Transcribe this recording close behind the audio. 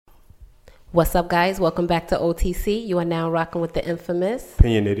What's up, guys? Welcome back to OTC. You are now rocking with the infamous,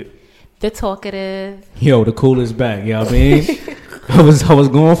 Opinionated, the talkative. Yo, the coolest back. You know what I mean? I was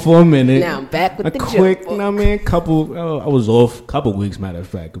going for a minute. Now I'm back with a the quick. jump You know what I mean? I was off. Couple weeks, matter of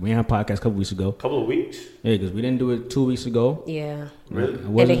fact. We had a podcast a couple weeks ago. couple of weeks. Yeah, because we didn't do it 2 weeks ago. Yeah. Really?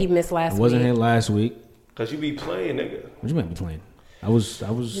 And then he missed last I wasn't week. here last week. Cause you be playing, nigga. What you meant be playing? I was.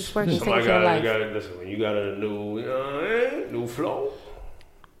 Just working, So taking care of life. listen. When you got a new, new flow.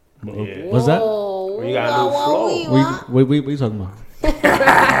 Yeah. What's that? When you got a new flow. What you talking about?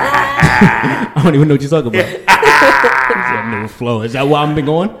 I don't even know what you're talking about. New flow. Is that why I've been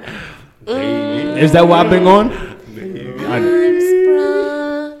going? Is that why I've been going? I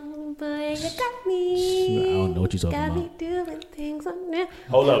don't know what you're talking about.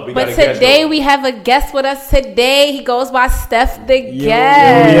 Hold up, we But got a guest today on. we have a guest with us today. He goes by Steph the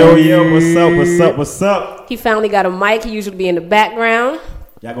Guest. Yo, what's up? He finally got a mic. He usually be in the background.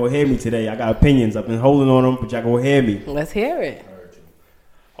 Y'all gonna hear me today. I got opinions. I've been holding on them, but y'all gonna hear me. Let's hear it.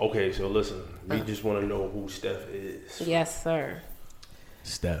 Okay, so listen, we just want to know who Steph is. Yes, sir.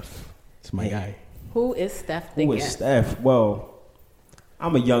 Steph. It's my guy. Who is Steph the Who is Guest? Steph? Well,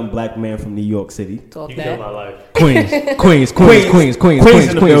 I'm a young black man from New York City. Talk You killed my that. life. Queens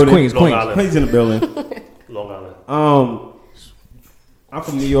in the building. Long Island. I'm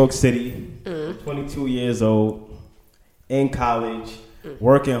from New York City. 22 years old, in college,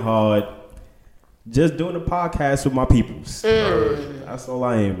 working hard, just doing a podcast with my peoples. That's all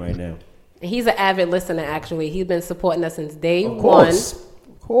I am right now. He's an avid listener, actually. He's been supporting us since day Of one.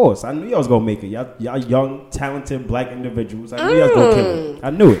 course. I knew y'all was gonna make it. Y'all young, talented black individuals. I knew y'all was gonna kill it. I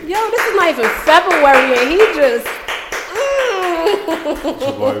knew it. Yo, this is not even February, and he just.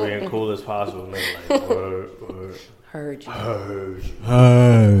 So boy, being cool as possible, man. Like, word. Heard you.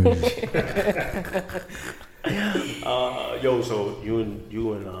 Yo, so you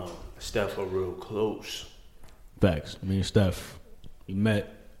and Steph are real close. Facts. Me and Steph, we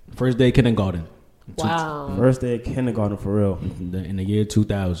met first day of kindergarten. Wow. First day of kindergarten for real. In the year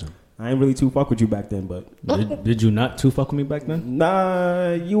 2000. I ain't really too fuck with you back then, but Did you not too fuck with me back then?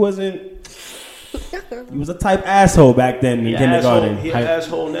 nah, you wasn't. You was a type asshole back then in kindergarten. He an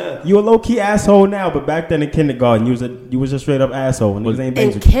asshole now. You a low key asshole now, but back then in kindergarten, you was a straight up asshole. And niggas ain't In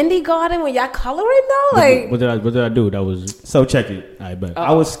bangs with you. kindergarten, when y'all coloring though, like What did I do? That was So check it. I bet.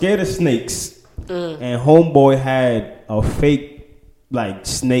 I was scared of snakes, and homeboy had a fake like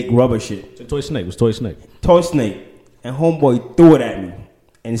snake rubber shit, It's a toy snake. It was toy snake. toy snake, and homeboy threw it at me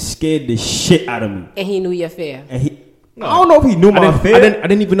and scared the shit out of me. and he knew your fear. And he, I don't know if he knew my fear. I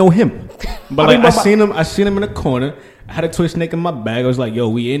didn't even know him. But I like mean, I seen him in the corner. I had a toy snake in my bag. I was like, yo,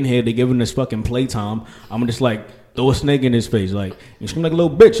 we in here. They giving us fucking playtime. I'm just like throw a snake in his face. Like you scream like a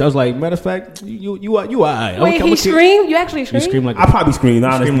little bitch. I was like, matter of fact, you alright. Wait, he screamed? You actually You screamed? scream like I probably screamed,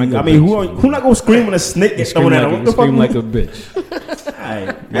 honestly. scream like a I mean, bitch. who not gonna scream when a snake gets thrown at him? What the fuck? scream like a bitch.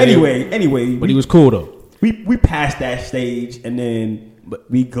 Alright. Anyway, But he was cool though. we passed that stage, and then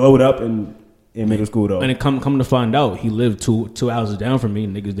we glowed up and in middle school though. And it come to find out, he lived two houses down from me.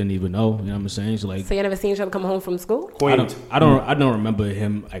 Niggas didn't even know. You know what I'm saying? So like, So you never seen each other come home from school? Queens. I don't remember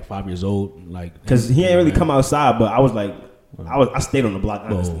him like 5 years old. Like Because he ain't really come outside, but I was like, I stayed on the block,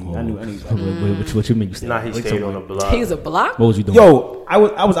 honestly. Whoa. I knew. What you mean? You Nah, he stayed on the block. He's a block? What was you doing? Yo, I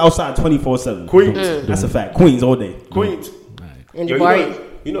was outside 24/7. Queens. That's a fact. Queens all day. Queens. In Yo, Jabari?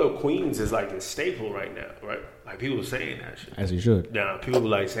 you know Queens is like a staple right now, right? Like people saying that shit. As he should. Nah, people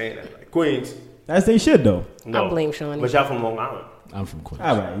like saying that. Like Queens. That's they shit though. No. I blame Shawnee. But y'all from Long Island. I'm from Queens.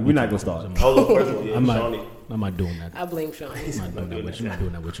 All right, we're not gonna start. Hold on, first of all, yeah, I'm Shawnee. not doing that. I blame Shawnee. I'm not doing that with you. I'm not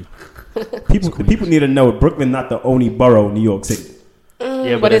doing that with you. People need to know Brooklyn not the only borough in New York City.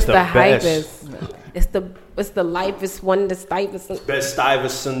 Yeah, But it's the best. hypest. It's the lifest one, the stifest. Best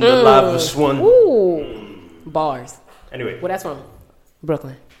Stuyvesant, the livest one. Ooh. Bars. Anyway, Where that's from?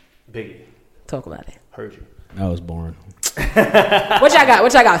 Brooklyn. Biggie, Talk about it. heard you. That was boring. What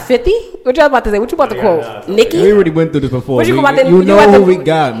y'all got? 50? What y'all about to say? What you about to Yeah, quote? nah, We Nikki? already went through this before. What you We- about to- you you know about who to- we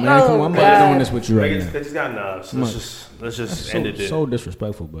got, man. Oh, Come on, I'm God. not doing this with you right They now. just got Nas. Let's just end it there. So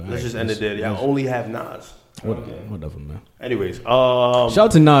disrespectful, but Let's just end it there. Y'all only have Nas. Whatever, man. Anyways, Shout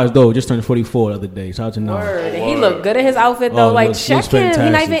out to Nas though. Just turned 44 the other day. Shout out to Nas. Word. And he looked good in his outfit though. Oh, like looks check him. He's not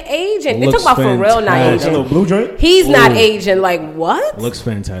fantastic. even aging. They Looks talk about Pharrell not fantastic. That little aging. blue joint. He's not Ooh. aging. Like what? Looks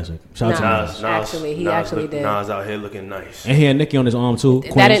fantastic. Shout out to Nah. Nas. Actually, he actually did. Nas out here looking nice. And he had Nicki on his arm too.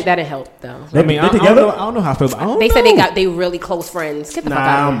 That Queens. didn't help though. I mean, They I together? don't know how I feel. About, I don't They said know. they really close friends. Get the Nah, fuck I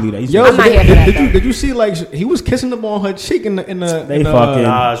out don't of believe here. that. Yo, I'm not here for that, though. did you see like he was kissing them on her cheek in the They fucking-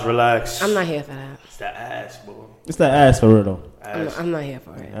 Nas, relax. I'm not here for that. It's that ass, bro. It's that ass for real though. I'm not here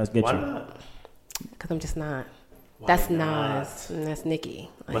for it. Let's get Why you. not? Because I'm just not. That's not? Nas. And that's Nicki.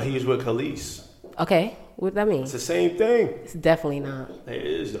 But he was with Khalees. Okay, what that mean? It's the same thing. It's definitely not. It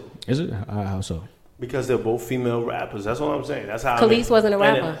is though. Is it? How so? Because they're both female rappers. That's all I'm saying. That's how. Khalees wasn't a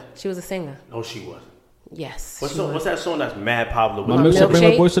and rapper. She was a singer. No, she wasn't. Yes. What's that song that's mad popular? My With milkshake bring my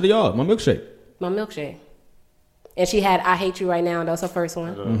Milkshake? voice to the yard. My milkshake. My milkshake. And she had "I Hate You Right Now." That was her first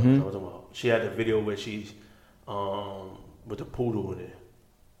one. She had the video where she's with the poodle in it.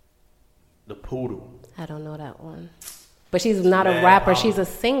 The poodle. I don't know that one. But she's not a Mad rapper. popular. She's a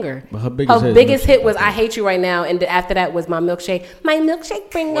singer. But her biggest biggest hit is hit was Milkshake. "I Hate You Right Now," and after that was "My Milkshake." My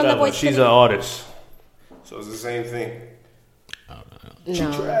milkshake bring on the Whatever. voice. She's to an artist. So it's the same thing. the- She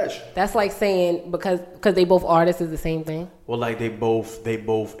no. trash. That's like saying because they both artists is the same thing. Well, like they both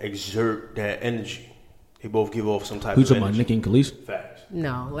exert that energy. They both give off some type Who you of talking about? energy. Nicki and Khalees?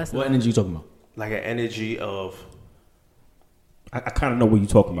 No, Facts. let's What not. energy you talking about? Like an energy of I kind of know what you're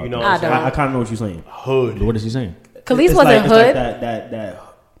talking about. You know though. what I'm saying? I kind of know what you're saying. hood. What is he saying? Khalees It's wasn't it's hood.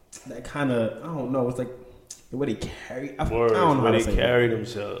 that kind of, I don't know. It's like the way they carry. I Words, don't know how where to they say that. carry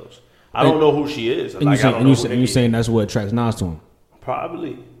themselves. I don't know who she is. And you Like, I saying, don't and know you, who say, and you Nicki is. saying that's what attracts Nas to him?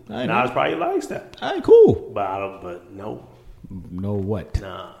 Probably. I Nas know. probably likes that. All right, cool. But I don't. But no, Know what?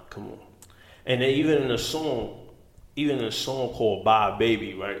 nah, come on. And then even in a song called "Bye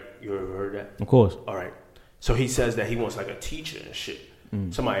Baby," right? You ever heard that? Of course. All right. So he says that he wants like a teacher and shit,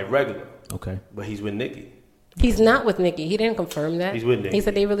 somebody regular, Okay. but he's with Nicki. He's not with Nicki. He didn't confirm that. He's with Nicki. He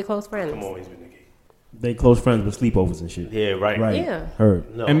said they really close friends. Come on, he's with Nicki. They close friends with sleepovers and shit. Yeah, right. Right. Yeah.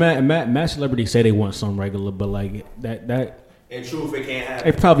 Heard. No. And mad celebrities say they want some regular, but like that In truth, it can't happen.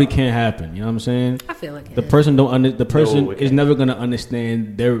 it probably can't happen. You know what I'm saying? I feel like The it. person the person No, it is can't. never gonna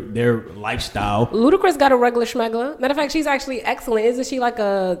understand their lifestyle. Ludacris got a regular schmegler. Matter of fact, she's actually excellent. Isn't she like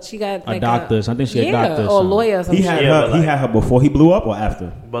she got like doctor. I think she a yeah, doctor or or a something. lawyer or something. He had Yeah, her. but like- he had her before he blew up or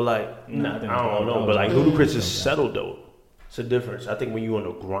after. But like, I think I it's don't know. probably- But like, Ludacris is settled though. It's a difference. I think when you on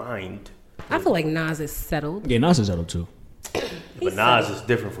the grind, I feel like Nas is settled. Yeah, Nas is settled too. but Nas is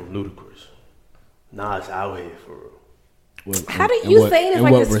different from Ludacris. Nas out here for real. How do you say it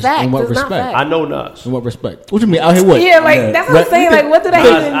like it's facts? In what It's not respect? facts. I know Nas. In what respect? What you mean out here? What? Yeah, like that's what I'm saying. Like, what do that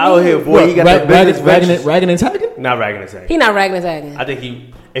Nas even out mean? here, boy. He got the biggest ventures. ragging and tagging. Not ragging and tagging. He not ragging and tagging. I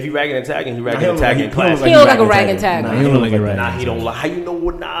think if he ragging and tagging, he ragging he and don't tagging like- class. He don't like a rag and tag. Nah, he don't like it right. Nah, he don't like. How you know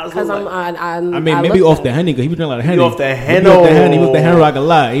what Nas Because look I'm, like? I mean, maybe looked off at the it. henny because he was doing a lot of henny. off the Maybe Henno. off the henny with the hen rock a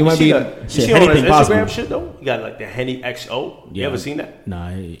lot. He might You be. see Shit, on his anything Instagram possible. shit though? He got like the Henny XO. You Yeah. ever seen that? Nah,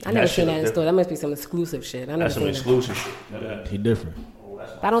 I never That seen shit that in is store. That must be some exclusive shit. I never That's some seen that. exclusive shit. he different.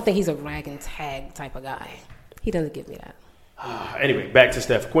 But I don't think he's a rag and tag type of guy. He doesn't give me that. Anyway, back to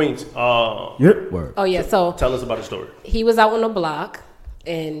Steph Queens. Yep. Word. Oh yeah, so Tell us about the story. he was out on the block,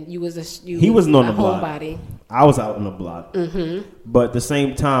 and you was He wasn't on a the block. homebody. I was out on the block. Mm-hmm. But at the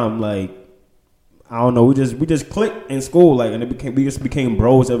same time, like, I don't know, we just clicked in school, like, and we just became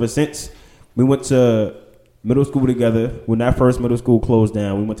bros ever since. We went to middle school together. When that first middle school closed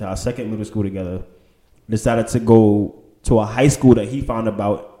down, we went to our second middle school together. Decided to go to a high school that he found out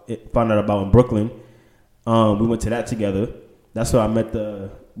about in Brooklyn. We went to that together. That's where I met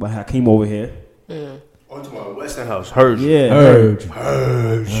when I came over here. On to my Western House. Hers. Yeah, Heard.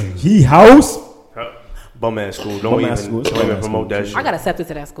 he house. Bum ass school. Bum Don't ass school. even Bum ass promote school. that shit. I got accepted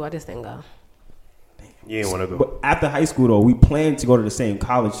to that school. I just didn't go. You ain't want to go. But after high school, though, we planned to go to the same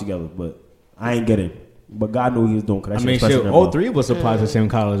college together, but I ain't get in. But God knew what he was doing. Cause that I shit mean, was shit. pressing All him. three of us applied to the same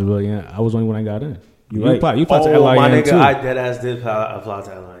college, but yeah, I was the only one that got in. You right. You applied to Oh, my LIM nigga, too. I dead ass did apply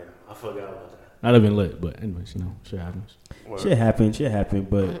to LIM. I forgot about that. I'd have been lit, but anyways, you know, shit happens. Shit happened.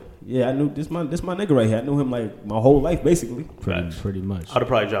 But yeah, I knew this my nigga right here. I knew him like my whole life, basically. Pretty much. I'd have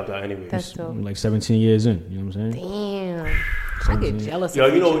probably dropped out anyway. That's dope. Like 17 years in. You know what I'm saying? Damn. I get jealous. Yo,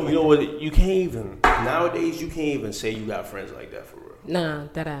 of you people. know what? You can't even nowadays. You can't even say you got friends like that for real. Nah,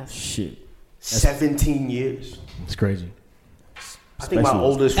 that ass. Shit. 17 years. It's crazy. I think my Especially-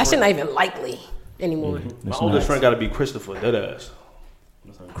 oldest That shit friend, not even likely anymore. my It's oldest not. friend got to be Christopher. Dead ass.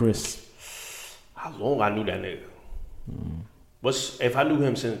 Chris. How long I knew that nigga? What's if I knew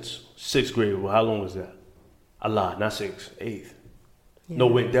him since 6th grade? Well, how long was that? A lot, not 6th, 8th. No,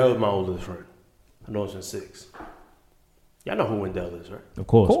 Wendell was my oldest friend. I know him since 6th. Y'all know who Wendell is, right? Of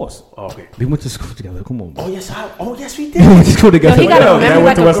course. Of course. Oh, okay. We went to school together. Come on, bro. Oh yes, we We did. went to school Yo, together. he got to That remember went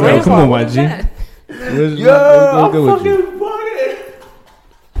like to a West End. grandpa. Come on, What my is G. that? Yo, I'm good with you. fucking bugging.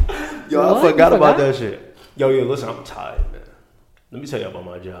 Yo, What? I You forgot about forgot? that shit. Yo, listen, I'm tired, man. Let me tell you about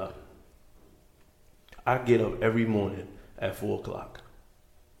my job. I get up every morning at 4 o'clock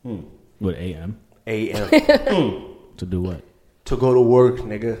What, a.m.? a.m. To do what? to go to work,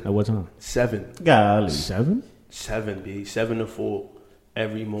 nigga. At what time? 7. Golly. 7? 7, B. 7 to 4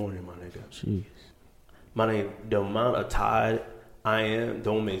 every morning, my nigga. Jeez. My name, the amount of tired I am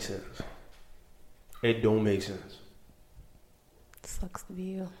don't make sense. It don't make sense. Sucks to be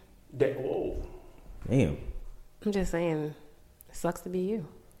you. Whoa. Damn. I'm just saying, it sucks to be you.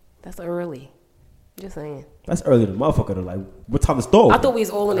 That's early. Just saying. That's early to motherfucker to like, what time the store? I thought we was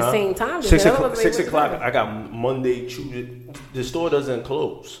all in the same time. 6 o'clock. 6 o'clock. I got Monday, Tuesday. The store doesn't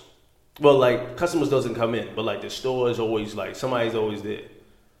close. Well, like customers doesn't come in, but like the store is always like somebody's always there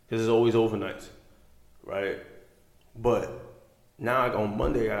because it's always overnight, right? But now on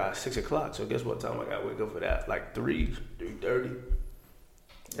Monday I got 6 o'clock. So guess what time I got to wake up for that? Like 3:30.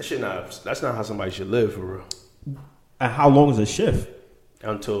 That's not how somebody should live for real. And how long is the shift?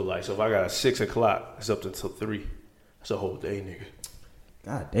 Until like, so if I got a 6 o'clock, it's up until 3. That's a whole day, nigga.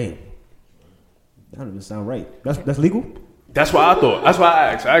 God damn. That doesn't sound right. That's legal? That's what I thought. That's why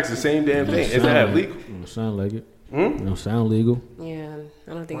I asked. I asked the same damn thing. Is that legal? Don't sound like it. Don't sound legal. Yeah,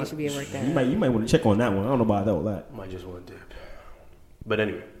 I don't think it should be like that. You might want to check on that one. I don't know about that. I might just want to dip. But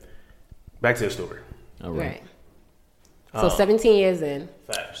anyway, back to the story. All right. So 17 years in.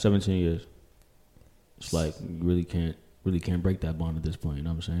 Facts. 17 years. It's like you really can't break that bond at this point. You know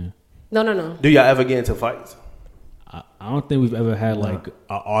what I'm saying? No. Do y'all ever get into fights? I don't think we've ever had like an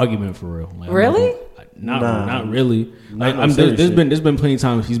argument for real. Like, Really? Not really. Like, no serious there's been plenty of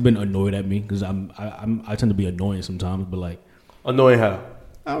times he's been annoyed at me because I tend to be annoying sometimes. But like, Annoying how?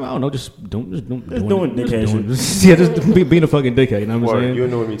 I don't know, just doing dickhead shit. Yeah, just being a fucking dickhead. You know what I'm saying? You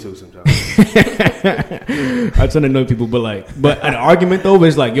annoy me too sometimes. I tend to annoy people, but an argument though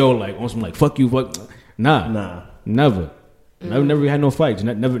is like, yo, like on some like fuck you, fuck. Nah, never. Never had no fights.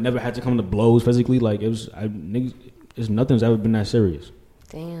 Never had to come to blows physically. Like nothing's ever been that serious.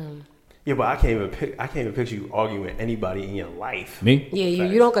 Damn. Yeah, but I can't even picture you arguing with anybody in your life. Me? Yeah,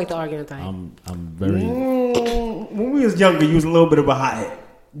 you don't like the argument type. I'm very. When we was younger, you was a little bit of a hothead.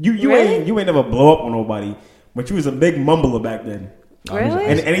 You Really? ain't never blow up on nobody, but you was a big mumbler back then. Really?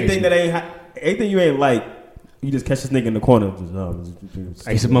 And anything anything you ain't like, you just catch this nigga in the corner.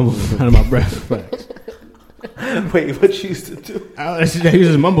 I used to mumble under my breath. Facts. Wait, what you used to do? I used to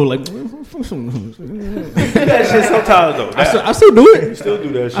just mumble like. That shit sometimes though. I still do it. You still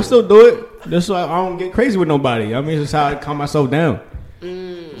do that shit. I still do it. That's why I don't get crazy with nobody. I mean, it's just how I calm myself down.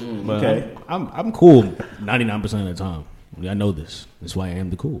 But Okay. I'm cool 99% of the time. I know this. That's why I am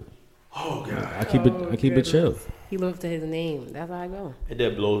the cool. Oh god. I keep it chill. He lives to his name. That's how I go.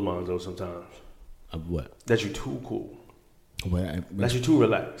 That blows mine though sometimes. What? That you too cool. What? That you too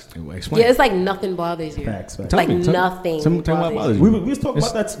relaxed. Explain. Yeah, it's like nothing bothers you. Facts. Like nothing. Tell me what bothers bothers you. you. We was talking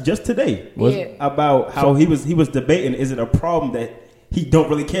about that just today. Yeah. About how he was debating, is it a problem that he don't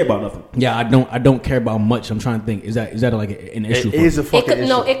really care about nothing? Yeah, I don't care about much. I'm trying to think. Is that like an issue? It for is me? a fucking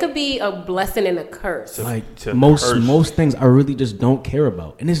issue. It could be a blessing and a curse. Like to most curse. things I really just don't care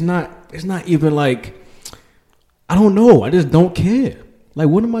about, and it's not even like I don't know. I just don't care. Like,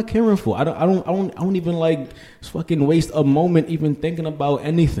 what am I caring for? I don't even like fucking waste a moment even thinking about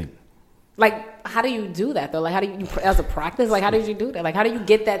anything. Like, how do you do that though? Like, how do you as a practice? Like, how did you do that? Like, how do you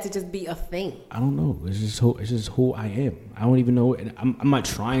get that to just be a thing? I don't know. It's just who I am. I don't even know. And I'm not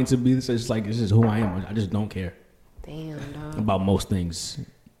trying to be this. It's like this is who I am. I just don't care Damn, dog. about most things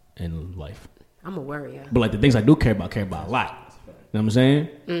in life. I'm a worrier. But like the things I do care about a lot. You know what I'm saying?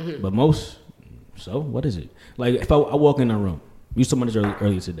 Mm-hmm. But most. So what is it? Like if I walk in a room. You told me this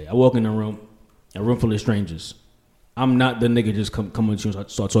earlier today. I walk in a room full of strangers. I'm not the nigga just come with you and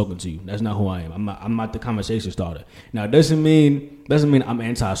start talking to you. That's not who I am. I'm not the conversation starter. Now it doesn't mean I'm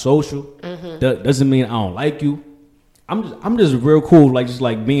antisocial. Mm-hmm. Doesn't mean I don't like you. I'm just real cool, like just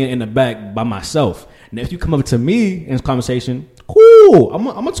like being in the back by myself. And if you come up to me in this conversation, cool. I'm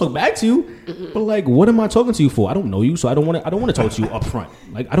gonna talk back to you. Mm-hmm. But like, what am I talking to you for? I don't know you, so I don't want to talk to you up front.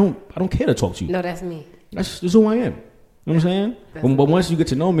 Like I don't care to talk to you. No, that's me. That's just who I am. You know what I'm saying? But once you get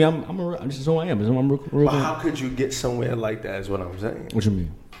to know me, I'm just who I am. I'm real. But how could you get somewhere like that is what I'm saying. What you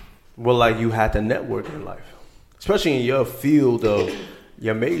mean? Well, like you had to network in life. Especially in your field of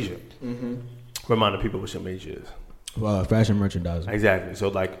your major. Mm-hmm. Remind the people what your major is. Fashion merchandising. Exactly. So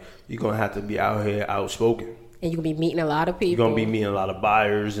like you're going to have to be out here outspoken. And you can be meeting a lot of people. You're going to be meeting a lot of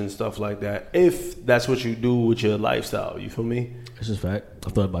buyers and stuff like that. If that's what you do with your lifestyle. You feel me? It's just fact.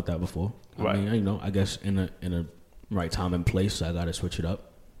 I've thought about that before. Right. I mean, I guess in a right time and place, I gotta switch it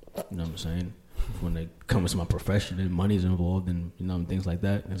up. You know what I'm saying? When it comes to my profession and money's involved and and things like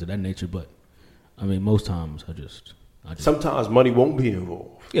that, things of that nature. But I mean, most times I just sometimes money won't be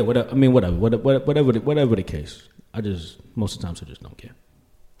involved. Yeah, whatever. I mean, whatever the case. Most of the times I just don't care.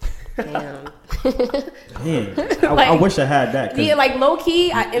 Damn. Damn. I wish I had that. Yeah, like low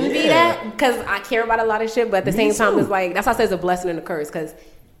key, I envy that because I care about a lot of shit. But at the same time, it's like that's why I say it's a blessing and a curse because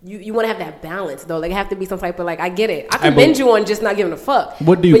you want to have that balance though. Like, it have to be some type of like, I get it. I can bend you on just not giving a fuck.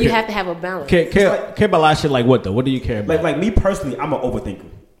 What do you? But you care? have to have a balance. Care about a lot of shit like what though? What do you care about? Like me personally, I'm an overthinker.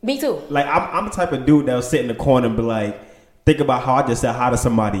 Me too. Like I'm the type of dude that'll sit in the corner and be like, think about how I just said hi to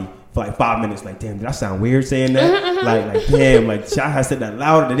somebody for like 5 minutes. Like, damn, did I sound weird saying that? Like damn, like should I have said that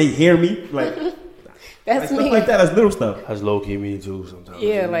louder? Did they hear me? Like That's stuff me. like that. That's little stuff. That's low key me too sometimes.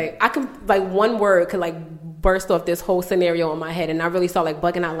 Yeah, like I can like one word could like burst off this whole scenario in my head, and I really start like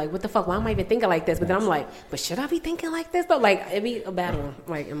bugging out, like, what the fuck? Why am I even thinking like this? But then I'm like, but should I be thinking like this though? Like, it'd be a battle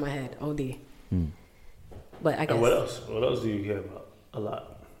like in my head, OD. But I guess. And what else? What else do you care about? A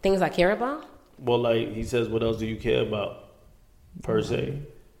lot. Things I care about. Well, like he says, what else do you care about per se?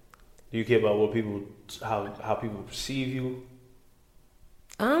 Do you care about what people, how people perceive you?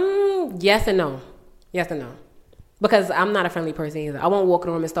 Yes and no. Yes and no. Because I'm not a friendly person either. I won't walk in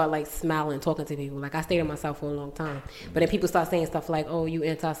the room and start like smiling, talking to people. Like I stayed to myself for a long time. But then people start saying stuff like, "Oh, you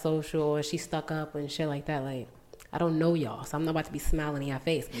antisocial," or "She stuck up," and shit like that. Like, I don't know y'all, so I'm not about to be smiling in your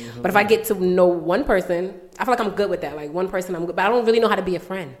face. But if I get to know one person, I feel like I'm good with that. Like one person, I'm good. But I don't really know how to be a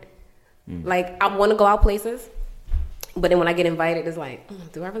friend. Like I want to go out places, but then when I get invited, it's like,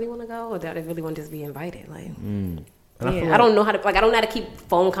 do I really want to go, or do I really want to just be invited? Like. Yeah, I don't know how to I don't know how to keep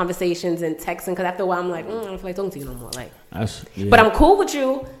phone conversations and texting because after a while I'm like, I don't feel like talking to you no more. Like, but I'm cool with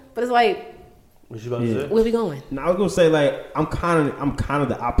you. But it's like, what you about to say? Where we going? Now I was gonna say like I'm kind of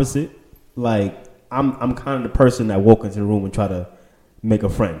the opposite. Like I'm kind of the person that walk into the room and try to make a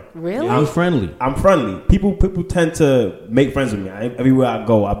friend. Really? I'm friendly. I'm friendly. People tend to make friends with me. Everywhere I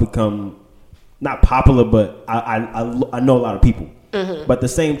go, I become not popular, but I know a lot of people. But at the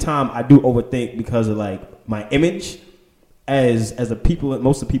same time, I do overthink because of like my image. As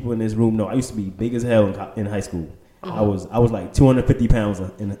most of the people in this room know, I used to be big as hell in high school. I was like 250 pounds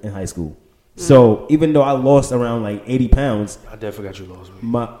in high school. So even though I lost around like 80 pounds, I definitely got you lost.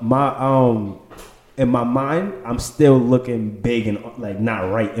 My in my mind, I'm still looking big and like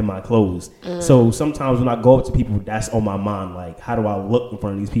not right in my clothes. So sometimes when I go up to people, that's on my mind. Like, how do I look in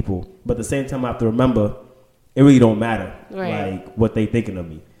front of these people? But at the same time, I have to remember it really don't matter, like what they thinking of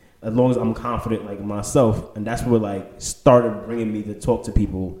me. As long as I'm confident, like myself, and that's what like started bringing me to talk to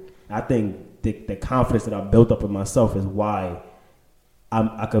people. I think the confidence that I built up in myself is why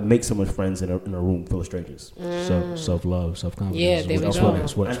I could make so much friends in a room full of strangers. Self-love, self-confidence. Yeah, there we go.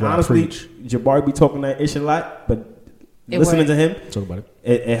 That's what honestly, I preach. Jabari be talking that ish a lot, but listening to him, talk about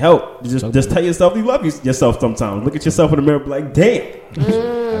it helped. Just tell yourself you love yourself sometimes. Look at yourself in the mirror, be like, damn.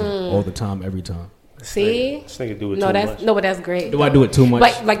 All the time, every time. See, this nigga do it too much. No, but that's great. Do I do it too much?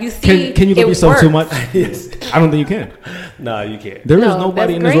 Like you see, can you love yourself too much? Yes. I don't think you can. Nah, you can't. There is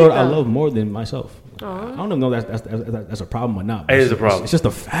nobody in this great, world I though. love more than myself. I don't know if that's a problem or not. It is a problem. It's just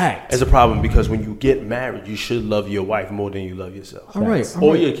a fact. It's a problem because when you get married, you should love your wife more than you love yourself. All right.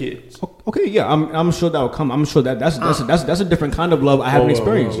 Or your kids. Okay, yeah, I'm sure that will come. I'm sure that's a different kind of love I haven't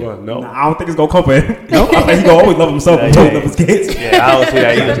experienced yet. No. I don't think it's gonna come for him. No, I think he gonna always love himself and love his kids. Yeah, I don't see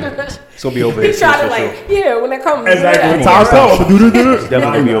that either. It's gonna be over his He kids. try to like, when it comes. Exactly. Yeah. When time's come, It's definitely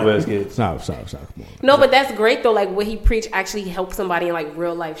gonna be over his kids. Stop. Come on. No, but that's great though. Like what he preach actually helps somebody in like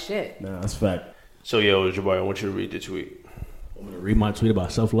real life shit. Nah, that's fact. So, Jabari, I want you to read the tweet I'm gonna read my tweet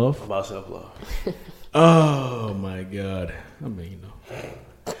about self-love. about self-love. Oh my god. I mean,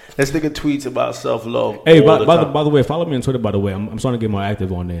 This nigga tweets about self-love. Hey, all the time. by the way, follow me on Twitter. By the way, I'm starting to get more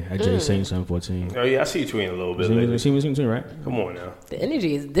active on there at JSane714. Oh, yeah, I see you tweeting a little bit See lately. me, right? Come on now. The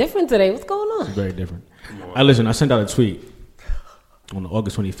energy is different today. What's going on? It's very different. Listen, I sent out a tweet on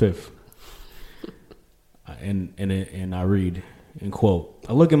August 25th, and I read, and quote,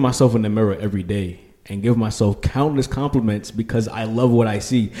 I look at myself in the mirror every day and give myself countless compliments because I love what I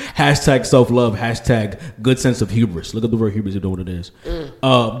see. Hashtag self-love, hashtag good sense of hubris. Look at the word hubris, you know what it is.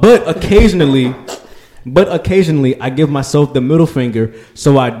 But occasionally I give myself the middle finger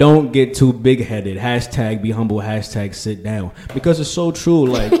so I don't get too big-headed. Hashtag be humble, hashtag sit down. Because it's so true,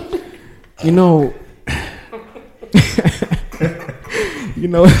 like, you know,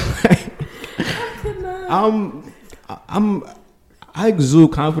 like, I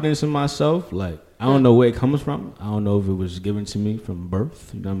exude confidence in myself. Like, I don't know where it comes from. I don't know if it was given to me from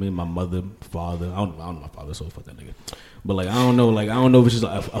birth. You know what I mean? My mother, father. I don't know my father, so fuck that nigga. But like, I don't know if it's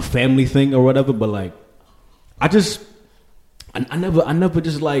just a family thing or whatever. But like, I never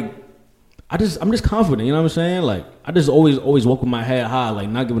just like, I'm just confident. You know what I'm saying? Like, I just always walk with my head high, like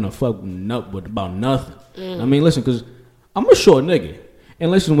not giving a fuck about nothing. I mean, listen, because I'm a short nigga,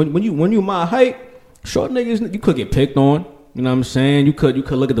 and listen, when you my height, short niggas, you could get picked on. You know what I'm saying? You could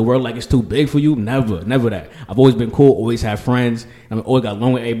look at the world like it's too big for you. Never that. I've always been cool, always had friends. I mean, always got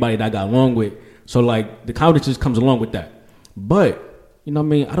along with everybody that I got along with. So like the confidence just comes along with that. But you know what I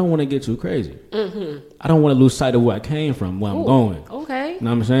mean? I don't want to get too crazy. I don't want to lose sight of where I came from, where I'm going. Okay. You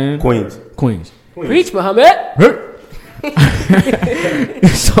know what I'm saying? Queens. Preach, Muhammad.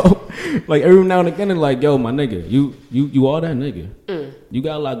 So, like every now and again, it's like, yo, my nigga, you all that nigga. You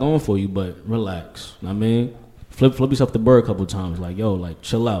got a lot going for you, but relax. You know what I mean? Flip yourself the bird a couple times. Like, yo, like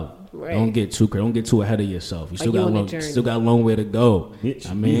chill out. Right. Don't get too crazy. Don't get too ahead of yourself. You still got a long way to go. Bitch,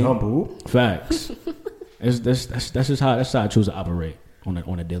 I mean, be humble. Facts. That's just how I choose to operate on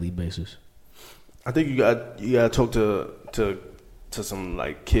a daily basis. I think you gotta talk to some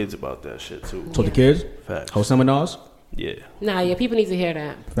like kids about that shit too. Talk to kids. Facts. Hold seminars. Yeah. Nah, yeah, people need to hear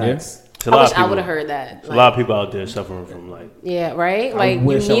that. Facts. It's a I lot wish of I people- would have heard that. There's a lot of people out there suffering from like. Yeah, right? I Like, you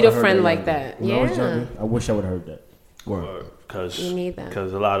wish I need a would've heard friend like younger. that. When I was Yeah. younger, I wish I would have heard that. Because You need that. a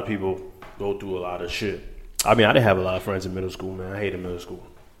lot of people go through a lot of shit. I mean, I didn't have a lot of friends in middle school, man. I hated middle school.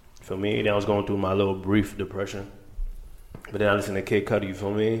 For me, then I was going through my little brief depression. But then I listened to Kid Cudi, you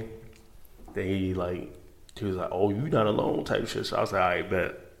feel me? Then he was like, oh, you not alone type shit. So I was like, all right,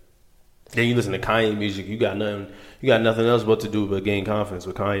 bet. Then you listen to Kanye music, you got nothing else but to do but gain confidence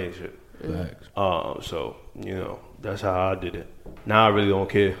with Kanye shit. Facts. So, that's how I did it. Now I really don't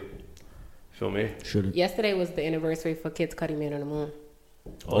care. Feel me? Should've. Yesterday was the anniversary for Kids Cudi Man on the Moon.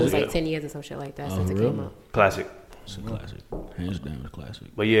 Oh, It was yeah. like 10 years or some shit like that Oh, since it really? came out. Classic. It's a classic. Hands down, a classic.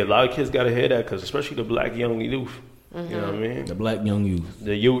 But yeah, a lot of kids got to hear that because especially the black young youth. You know what I mean? The black young youth.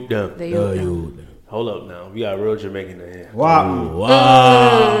 The youth, them. The youth. Hold up now. We got real Jamaican in here. Wow.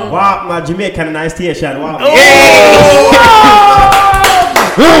 Wow. Wow, my Jamaican nice tea, Shan. Wow. I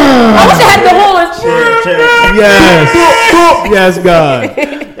wish I had the horns. Yes. Yes, God.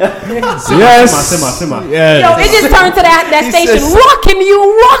 Yes. Simmer. Yes. Yo, it just turned to that station. says- Rocking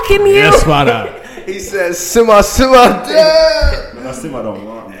you. Yes, spot out. He says, simmer. Yeah, Simmer don't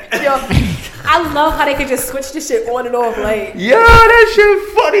want. Yo, I love how they could just switch this shit on and off. Like, that shit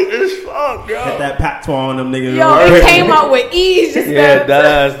funny as fuck, Get yo. that patois on them niggas. yo, it came out with ease. Just Yeah,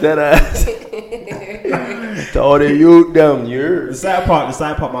 that ass. To all the youth, them, The you're. side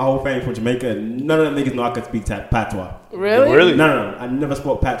part, my whole family from Jamaica, none of them niggas know I could speak patois. Really? Really? No, I never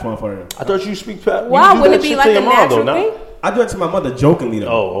spoke patois for them. I thought you speak pat. Wow, you do wouldn't that it be shit like to a your mom, natural though, thing? nah? I do it to my mother jokingly though.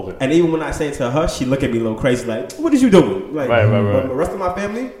 Oh, okay. And even when I say it to her, she look at me a little crazy, like, "What is you doing?" Like, Right. But the rest of my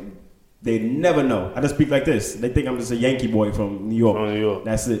family, they never know. I just speak like this. They think I'm just a Yankee boy from New York. From New York.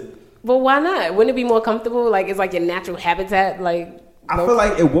 That's it. But why not? Wouldn't it be more comfortable? Like, it's like your natural habitat. Like, I feel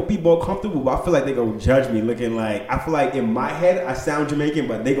like it would be more comfortable, but I feel like they gonna judge me looking like. I feel like in my head I sound Jamaican,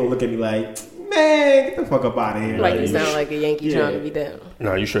 but they gonna look at me like, "Man, get the fuck up out of here!" you sound like a Yankee Yeah. trying to be down.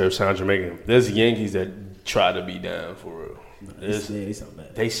 No, you straight up sound Jamaican. There's Yankees that try to be down for real. There's- they sound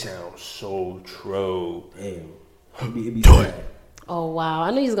bad. They sound so true. Damn, it be sad. Oh, wow. I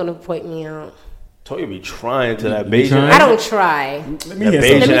knew he was going to point me out. Told you be trying to that You be Bayesian. trying? I don't try. Let me That hear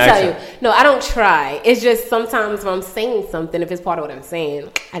Bayesian Let me tell accent. you. No, I don't try. It's just sometimes when I'm saying something, if it's part of what I'm saying,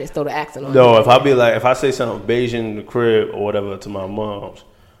 I just throw the accent on. No, if I say something Bayesian in the crib or whatever to my mom's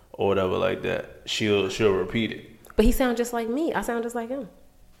or whatever like that, she'll repeat it. But he sounds just like me. I sound just like him.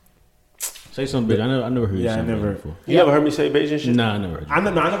 Say something, bitch. I never heard you Yeah, say I never- that before. You ever heard me say Bayesian shit? Nah, I never heard you. I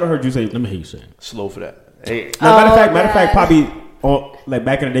never heard you say. Let me hear you say it. Slow for that. Hey, Matter of fact, God. probably on like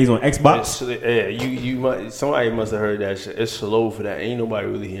back in the days on Xbox. yeah, you might, somebody must have heard that shit. It's slow for that. Ain't nobody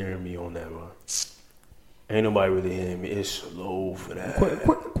really hearing me on that one. Ain't nobody really hearing me. It's slow for that.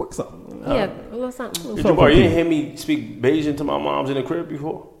 Quick something. Yeah, a little something. Did you didn't hear me speak Bayesian to my mom's in the crib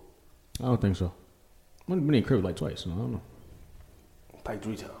before? I don't think so. Been in crib like twice. So I don't know. Like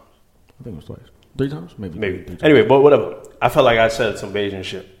 3 times. I think it was twice. 3 times? Maybe. Maybe. 3 times. Anyway, but whatever. I felt like I said some Bayesian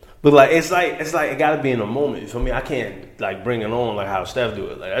shit. But like it's like it gotta be in a moment. You feel me? I can't like bring it on like how Steph do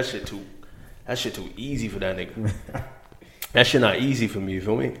it. Like that shit too easy for that nigga. That shit not easy for me, you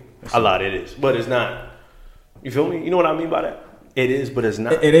feel me? A lot it is. But it's not. You feel me? You know what I mean by that? It is, but it's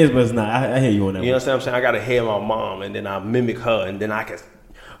not. It is, but it's not. I hear you on that. You understand what I'm saying? I gotta hear my mom and then I mimic her and then I can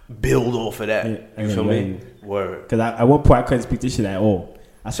build off of that. Yeah, I you can feel me? imagine. Word. Because at one point I couldn't speak this shit at all.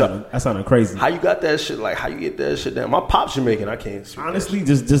 I sounded crazy. How you got that shit? Like how you get that shit down? My pop's Jamaican. I can't speak. Honestly,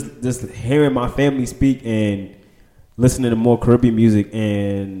 just hearing my family speak and listening to more Caribbean music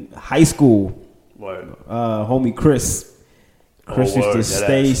in high school. Word. Homie Chris used word, to that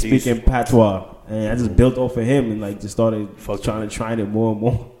stay ass. speaking patois, and I just built off of him and like just started Fuck trying it more and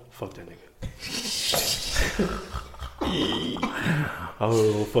more. Fuck that nigga. I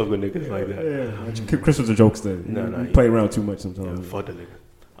don't fuck with niggas like that. Yeah, Chris was a jokester. No, he played around too much sometimes. Fuck that nigga.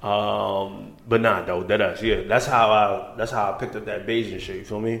 But nah, though, that's how I picked up that Bayesian shit. You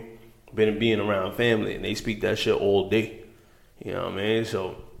feel me? Being around family and they speak that shit all day. You know what I mean?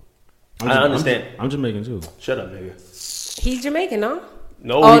 So I understand. I'm Jamaican too. Shut up, nigga. He's Jamaican, no?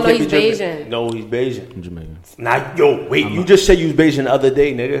 No, Oh, he no, can't he's be Bayesian. No, he's Bayesian. I'm Jamaican. Nah, yo, wait. You just said you was Bayesian the other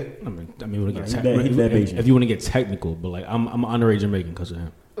day, nigga. I mean, when he that Bayesian. if you want to get technical, but like I'm an honorary Jamaican because of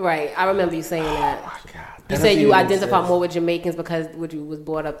him. Right. I remember you saying that. You That said doesn't you even identify make more with Jamaicans because you was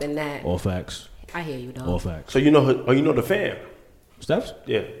brought up in that. All facts. I hear you, All dog. facts. So you know her, you know the fam. Steps?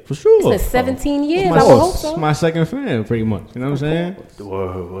 Yeah. For sure. It's been 17 years. My, I would hope so. my second fan, pretty much. You know what I'm saying?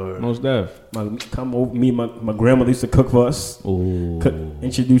 Word. Most def. Come over. My grandmother used to cook for us. Ooh.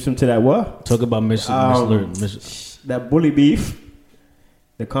 Introduce him to that what? Talk about Miss That bully beef,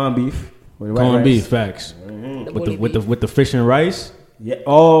 the corn beef, with the white corned rice. beef. Facts. With the fish and rice. Yeah.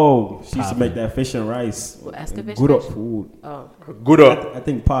 Oh, she used to Poppin'. make that fish and rice. Well, that's the fish Good up fish? food. Oh, Good up. I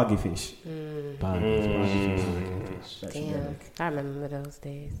think poggy fish. damn. I remember those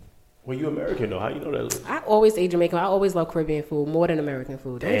days. Well, you American though. How you know that? I always ate Jamaican. I always love Caribbean food more than American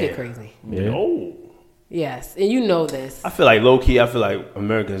food. Don't get crazy. Yeah. No. Yes, and you know this. I feel like low key. I feel like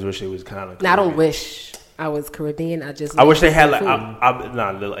Americans wish they was kind of. Now, I don't wish I was Caribbean. I just I wish they had like. food.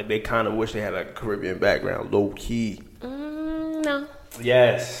 Like they kind of wish they had like a Caribbean background. Low key. No.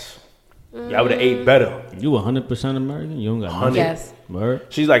 Yes. Yeah, I would have ate better. You 100% American? You don't got nothing? Yes. Word?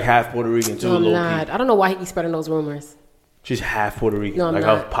 She's like half Puerto Rican too. No, I'm low not. key. I don't know why he keeps spreading those rumors. She's half Puerto Rican. No, I'm like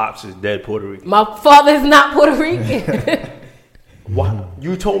not. her pops is dead Puerto Rican. My father's not Puerto Rican. What?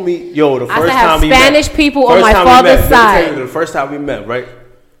 You told me, yo, the I first said have time we Spanish met, people on first my time we father's met, let me tell side. you, the first time we met, right?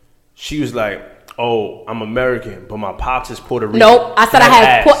 She was like, "Oh, I'm American, but my pops is Puerto Rican." Nope. I said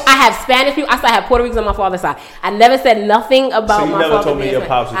Dead ass. I have Spanish people. I said I have Puerto Ricans on my father's side. I never said nothing about So you my never father told me being your Spanish.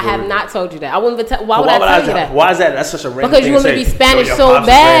 pops was I Puerto have Rican. not told you that. I wouldn't even tell. Why But would I tell you that? Why is that? That's such a random Because thing you to want me to say. be Spanish Yo, your so pops is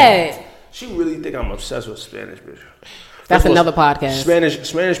bad. Spanish. She really think I'm obsessed with Spanish, bitch. That's First of all, another podcast.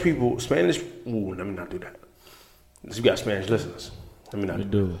 Spanish people. Ooh, let me not do that. You got Spanish listeners. Let me not You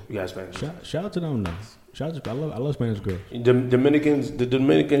do do. that. You got Spanish. Shout out to them, though. Shout out to, I love Spanish girls. Dominicans. The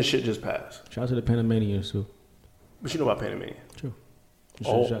Dominican shit just passed. Shout out to the Panamanians, too. But you know about Panamanian. True.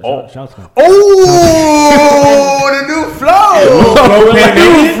 Oh, Shout out to them. Oh, the new flow. The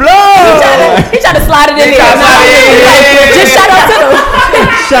new flow. He tried to slide it in there. Just shout out to them.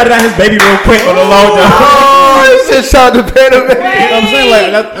 Shouted out his baby real quick on the long jump. Oh, he said shout out to Panamanian. I'm saying,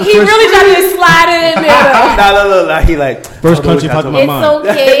 like, that's He really tried to just slide it in there. Nah, he like First country popped in my It's mind.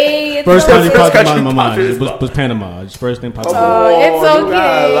 okay. It's First country okay. popped in country my mind popped was Panama. His first thing popped in my Oh, mind. it's You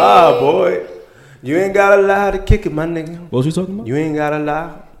gotta okay. lie, boy. You ain't gotta lie to kick it, my nigga. What was you talking about? You ain't gotta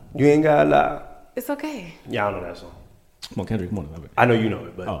lie. You ain't gotta lie. It's okay. Yeah, I don't know that song. Come on, Kendrick, come on. Love it. I know you know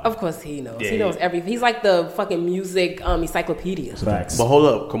it, but Of course he knows. Yeah, He knows yeah. everything. He's like the fucking music encyclopedia. Facts. but hold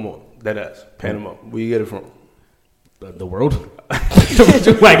up, come on, that ass Panama. Where you get it from? The world? Where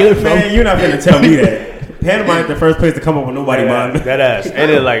I get it from? Man, you're not gonna tell me that. Panama ain't the first place to come up with nobody mind. That ass.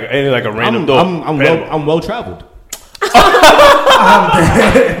 Ain't it like a random door? I'm well traveled.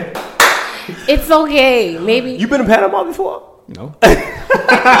 It's okay. Maybe. You been in Panama before? No.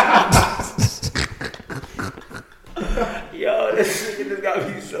 Yo, this nigga just got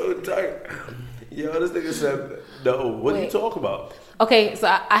me so tight. Yo, this nigga said no. What you Wait. talk about? Okay, so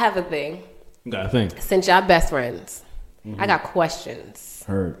I have a thing. You gotta think. Since y'all best friends, I got questions.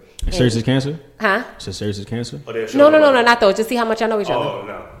 Heard. Serious as cancer? Huh? Is serious as cancer? Oh, they're No, showing up. not those. Just see how much I know each other. Oh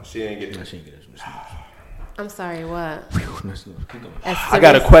no, she didn't get I it. shouldn't get it. I'm sorry, what? Keep going. As I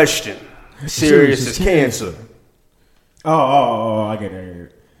got a serious- question. Serious as cancer. Oh, I get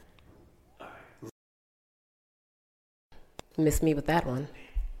it. Miss me with that one.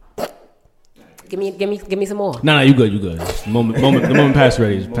 Give me some more. No, you good. The moment passed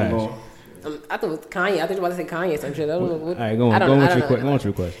already is passed. I thought it was Kanye. I thought you were about to say Kanye or some shit. I don't know. All right, go I on. don't Go know. on I with don't know.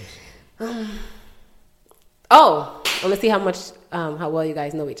 your questions. Oh, let's see how much, how well you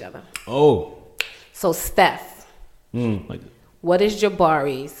guys know each other. Oh. So, Steph, Like, what is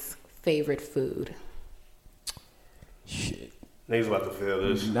Jabari's favorite food? Shit. Niggas about to feel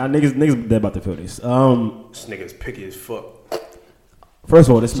this. Now niggas dead about to feel this. This nigga's picky as fuck. First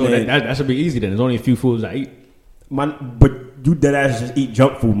of all, this so man, that should be easy then. There's only a few foods I eat. but you dead ass just eat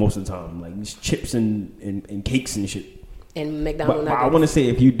junk food most of the time, like these chips and cakes and shit. And McDonald's But I nuggets. want to say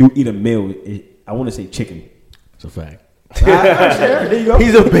if you do eat a meal, I want to say chicken. It's a fact. There you go.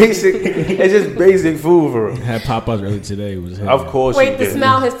 He's a basic. It's just basic food for him. Had Popeyes earlier today. It was Of course. Wait, he the did.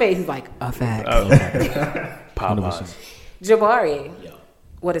 smile on his face is like, a fact. Popeyes. Jabari,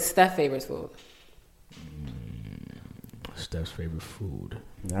 what is Steph's favorite food? Steph's favorite food.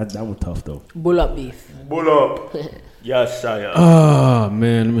 That was tough though. Bull up beef. Bull up. Yes, I am. Oh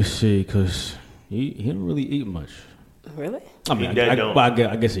man, let me see, cause he don't really eat much. Really? I mean, He dead don't.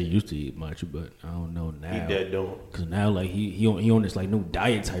 I guess he used to eat much, but I don't know now. He dead don't. Cause now like he on this like new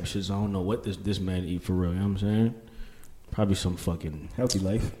diet type shit. So I don't know what this man eat for real. You know what I'm saying? Probably some fucking. Healthy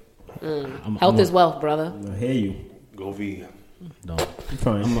life. Health is wealth, brother. I hear you. Go vegan. No, I'm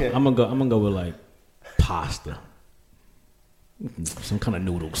fine. I'm gonna go with like pasta. Some kind of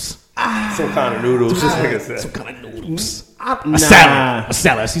noodles. Some kind of noodles. This nigga said. Some kind of noodles. Nah. A salad. A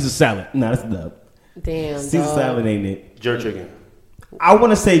salad. Caesar salad. Nah, that's dub. Damn, Caesar dog. salad ain't it. Jerk chicken. I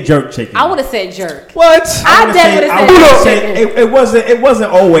want to say jerk chicken. I would have said jerk. What? I dead would have said jerk chicken. It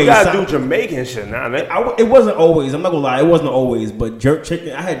wasn't always. You gotta do Jamaican shit now, man. It wasn't always. I'm not gonna lie. It wasn't always. But jerk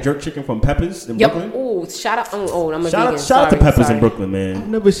chicken. I had jerk chicken from Peppers in Yep. Brooklyn. Ooh, shout out. Oh, I'm a Shout vegan. out to Sorry, Peppers sorry. in Brooklyn, man. I've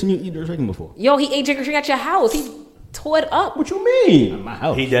never seen you eat jerk chicken before. Yo, he ate jerk chicken at your house. He tore it up. What you mean? My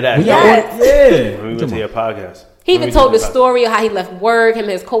house. He did that. Yes. Yeah. When we went to your podcast. He even When we told the did story of how he left work. Him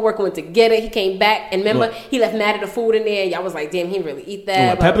and his coworker went to get it. He came back, and remember, What? he left mad at the food in there. Y'all was like, "Damn, he didn't really eat that." Oh,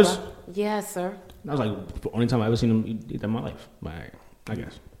 what, blah, blah, Peppers? blah. Yes, sir. That was like the only time I ever seen him eat that in my life. I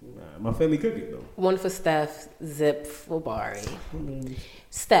guess. My family cook it though. One for Steph, zip for Bari.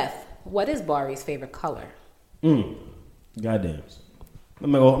 Steph, what is Bari's favorite color? Goddamn.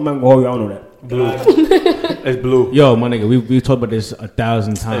 I'm not gonna hold you. I don't know that. Blue. It's blue. Yo, my nigga, we talked about this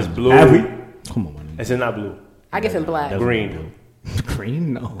 1,000 times. It's blue. Have we? Come on, my nigga. It's not blue. I give him black. Green.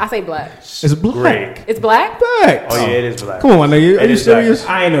 Green? No. I say black. It's black. Gray. It's black? Black. Oh, yeah, it is black. Come on, my nigga. Are It you is black. serious?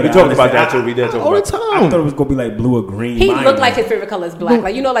 I ain't know We that. talked about honestly. that too. We did talk All the about that. I time. thought it was gonna be like blue or green. He Mine looked like was- his favorite color is black.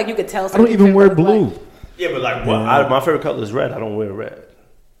 Like, you know, like you could tell. I don't even wear blue. Yeah, but like, what? My favorite color is red. I don't wear red.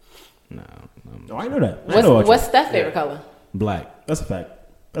 No. Oh, I know that. I know What's Steph's favorite color? Black. That's a fact.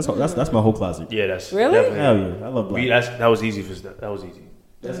 That's my whole closet. Yeah, that's Really? definitely- Hell yeah, I love black. That was easy for Steph. That was easy.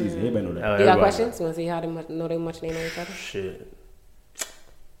 That's easy. Everybody know that. You got Everybody- questions? You want to see how they know they much name on each other? Shit.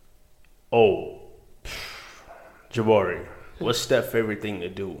 Oh. Jabari, what's Steph's favorite thing to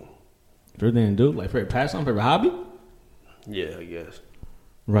do? Favorite thing to do? Like favorite pastime, favorite hobby? Yeah, I guess.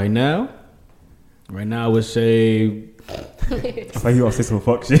 Right now, I would say I thought you gonna say some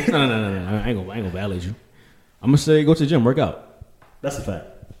fuck shit. no. I ain't gonna violate you. I'm gonna say go to the gym, work out. That's a fact.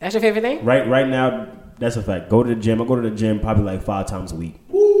 That's your favorite thing? Right now, that's a fact. Go to the gym. I go to the gym probably like 5 times a week.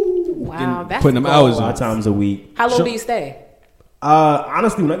 Wow, that's putting them cool. hours in. 5 times a week. How long Sure. do you stay?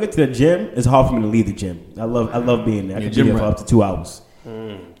 Honestly, when I get to the gym, it's hard for me to leave the gym. I love being there. I Yeah, can gym be there for rat. up to 2 hours.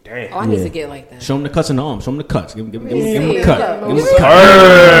 Damn. Oh, I need Yeah. to get like that. Show them the cuts in the arm. Show them the cuts. Give them see a it. cut. Yeah. Give 'em a Give me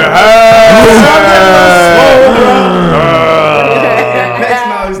cut.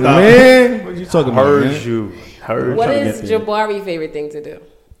 Man, what you talking about? Heard man? you. Heard What you. trying to is get there. Jabari's favorite thing to do?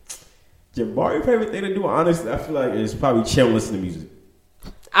 Jabari's favorite thing to do, honestly, I feel like is probably chill and listen to music.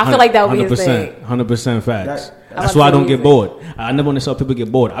 I feel like that would be his thing. 100% facts. That- That's I why I like don't get music. bored. I never understand people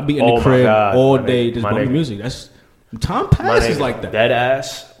get bored. I be in Oh the my crib God, all my day nigga, just my bumping nigga. music. That's time My passes nigga, like that. That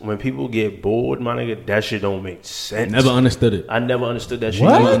ass, when people get bored, my nigga, that shit don't make sense. Never understood it. I never understood that shit.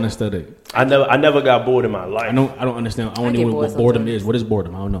 Never either. understood it. I never got bored in my life. I don't understand. I don't I even get know bored what boredom sometimes. is. What is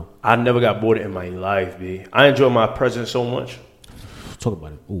boredom? I don't know. I never got bored in my life, B. I enjoy my presence so much. Talk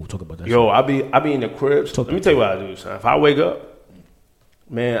about it. Ooh, talk about that. Yo, I be in the cribs. Talk Let me tell you what I do, son. If I wake up,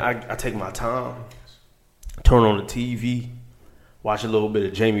 man, I take my time, turn on the TV, watch a little bit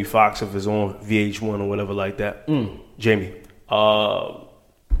of Jamie Foxx if it's on VH1 or whatever like that. Jamie.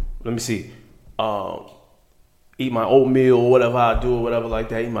 Let me see. Eat my oatmeal or whatever I do or whatever like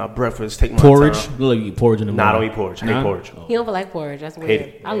that. Eat my breakfast. Take my porridge. time. Look like you eat porridge in the Nah, I morning. don't eat porridge. I hate Nah? porridge. He don't like porridge. That's Hate weird.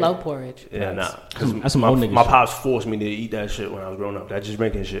 it. I love porridge. Yeah, nah. That's some old nigga My shit. pops forced me to eat that shit when I was growing up. That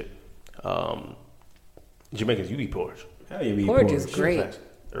Jamaican shit. Jamaicans, you eat porridge. Hell yeah, we eat Porridge is great. Facts.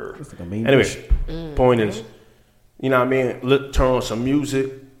 It's like a main Anyway, dish. point is, you know what I mean? Turn on some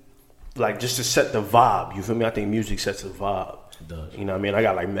music, like just to set the vibe. You feel me? I think music sets the vibe. It does. You know what I mean? I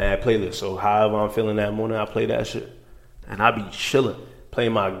got like mad playlists. So however I'm feeling that morning, I play that shit. And I be chilling.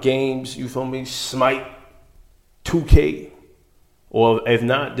 Playing my games, you feel me? Smite, 2K. Or if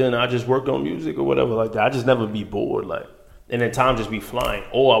not, then I just work on music or whatever like that. I just never be bored. Like, and then time just be flying.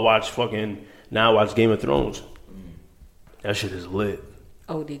 Or I watch now I watch Game of Thrones. That shit is lit.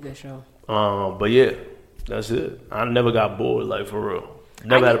 OD good show. But yeah, that's it. I never got bored, like for real.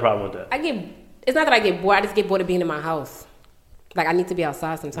 Never had a problem with that. It's not that I get bored. I just get bored of being in my house. Like I need to be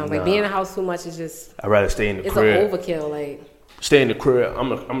outside sometimes. Like Nah. being in the house too much is just I'd rather stay in the it's crib. an overkill. Like Stay in the crib.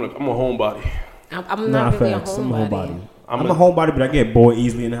 I'm a homebody. I'm Nah, not really facts. a I'm a homebody. homebody. I'm a homebody, but I get bored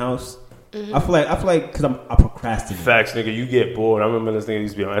easily in the house. I feel like because I procrastinate. Facts, nigga. You get bored. I remember this nigga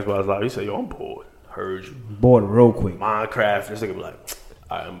used to be on Xbox Live. He said, "Yo, I'm bored." Heard you. Bored real quick. Minecraft. This nigga be like,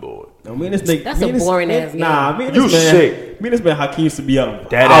 "I am bored." I mean, this nigga. That's me a and this- boring ass Nah, game. me and You this man. sick. Me and this man Hakeem used to be up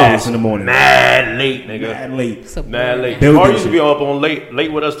That hours ass in the morning. Mad late, nigga. Mad late. It's a Mad boring late. ass- Building Mario used to shit. be up on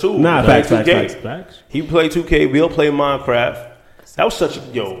late with us too. Nah, Play facts. 2K. Facts. He played 2K. We'll play Minecraft. That was such a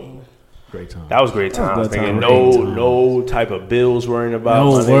Great time. That was great times. good Nigga. time. No type of bills worrying about.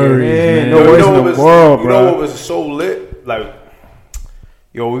 No my nigga. worries, man. No worries in what the was- world, You know bro. what was so lit? Like,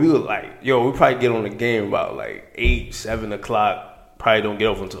 we probably get on the game about like 8, 7 o'clock. Probably don't get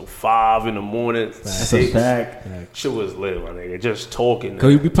off until 5 in the morning. That's a 6. fact. Shit was lit, my nigga. Just talking.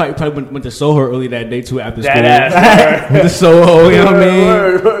 Cause we probably went to Soho early that day too after school. That ass. Went to Soho, you know what I mean?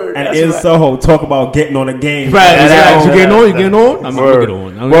 Word. And That's in right. Soho, talk about getting on the game. Right, That you ass. getting on? You getting on? I'm gonna Word. get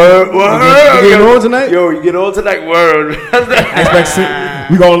on. Word. You getting on tonight? Yo, you get on tonight? Word.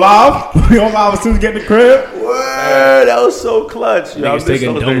 We going live? We going live as soon as we get in the crib? Word. That was so clutch. Yo, I Niggas miss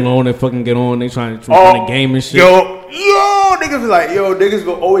taking those dumb days. loan and fucking get on. They trying to Oh, run a game and shit. Yo, niggas be like, niggas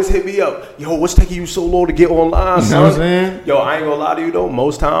go always hit me up. Yo, what's taking you so long to get online, You son? know what I'm saying? Yo, I ain't gonna lie to you though.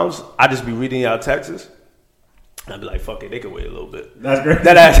 Most times, I just be reading y'all texts. I'd be like, fuck it, they can wait a little bit. That's great.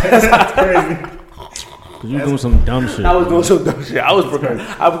 That ass. That's crazy. Cause you doing some dumb shit. I was doing some dumb shit.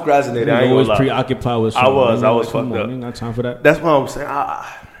 I procrastinated. I You ain't always gonna lie. preoccupied with I something. was Like, fucked come on, up. ain't got time for that. That's what I'm saying.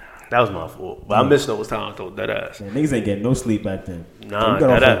 That was my fault. But I missed those times though. That ass. Man, niggas ain't getting no sleep back then. Nah, we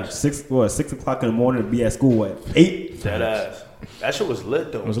got that off ass. at 6 o'clock in the morning to be at school at 8. That ass. That shit was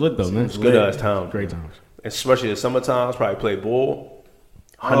lit though. It was lit though, man. It was good ass time. Great times. Especially the summer times. Probably play ball.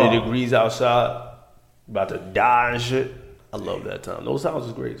 100 degrees outside. About to die and shit. I love that time. Those times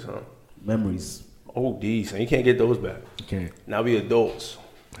was great, son. Memories. Oh, decent. You can't get those back. You can't. Now we adults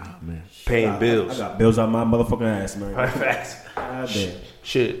Oh man. paying bills. I got bills on my motherfucking ass, man. Facts. God damn.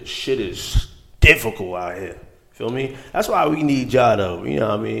 Shit is difficult out here. Feel me? That's why we need y'all though. You know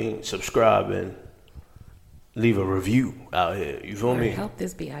what I mean? Subscribe and leave a review out here. You feel me? Help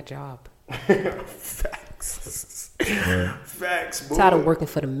this be our job. Facts. Facts, boy. Tired of working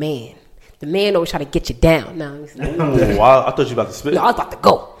for the man. The man always try to get you down. No, Ooh, I thought you about to spit. I was about to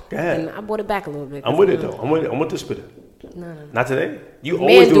go. Go ahead. And I brought it back a little bit. I'm with it though. I'm with the spit. No. Not today. You Man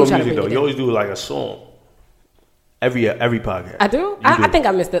always do do a try to music bring though. it You down. always do like a song. Every podcast. I do? You I think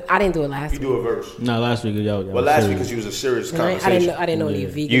I missed it. I didn't do it last You week. do a verse. No, last week y'all. Well, last week because you was a serious And I conversation. didn't know any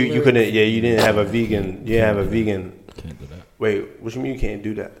vegan. You lyrics. couldn't. Yeah, you didn't have a vegan. You didn't have a vegan. Can't do that. Wait, what you mean you can't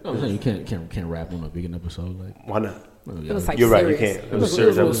do that? No, I'm saying you can't rap on a vegan episode. Like, Why not? It was like You're right, you serious. can't. It was a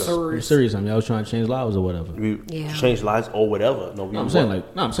serious a little episode. I'm serious. serious. I mean, I was trying to change lives or whatever. We Yeah. change lives or whatever. No, we I'm saying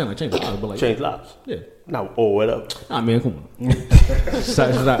like change lives, but like change lives. yeah. No, or whatever. Nah, man, come on. That's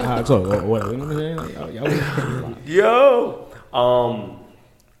not how I talk or whatever. You know what I'm saying? Like, y'all change lives. Yo,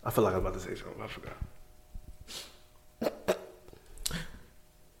 I feel like I'm about to say something. I forgot.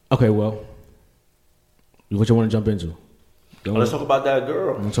 Okay, well, what you want to jump into? You Let's want talk about that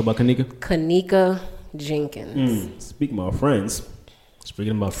girl. to talk about Kanika? Kanika Jenkins. Speaking of friends,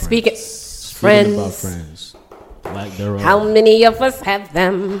 Speaking about friends. Speaking about friends. friends. Like they're How many of us have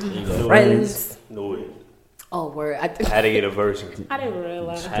them? Friends. No way. Oh, word. I Had to get a verse. didn't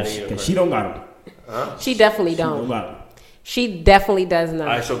realize. Had to get a because verse. she don't got them. She definitely Don't don't. got them. She definitely does All not.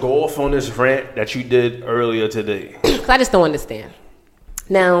 right, so go off on this rant that you did earlier today. 'Cause I just don't understand.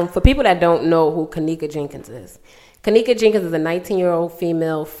 Now, for people that don't know who Kanika Jenkins is, Kanika Jenkins is a 19-year-old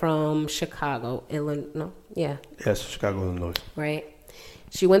female from Chicago, Illinois. No, yeah, Yes, Chicago, Illinois. right.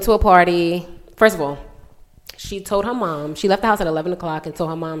 She went to a party. First of all, she told her mom, she left the house at 11 o'clock and told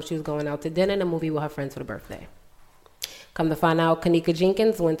her mom she was going out to dinner and a movie with her friends for the birthday. Come to find out, Kanika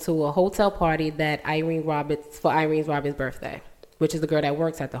Jenkins went to a hotel party that Irene Roberts birthday, which is the girl that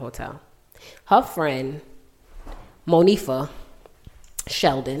works at the hotel. Her friend, Monifa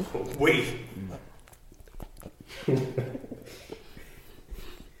Sheldon, Wait.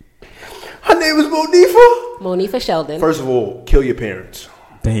 Her name is Monifa? Monifa Sheldon. First of all, kill your parents.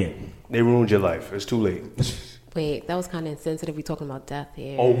 Damn. They ruined your life. It's too late. Wait, that was kind of insensitive. We talking about death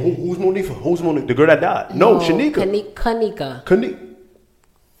here. Oh, who's Monifa? Who's Monifa? The girl that died? No, Shanika. Kanika.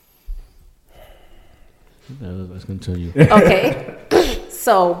 Let's continue. Okay.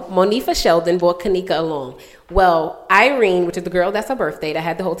 So Monifa Sheldon brought Kanika along. Well, Irene, which is the girl that's her birthday that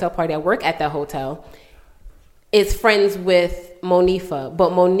had the hotel party, that work at that hotel, is friends with Monifa.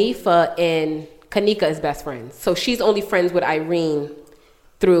 But Monifa and Kanika is best friends. So she's only friends with Irene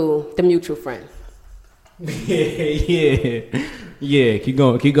through the mutual friend. yeah. Keep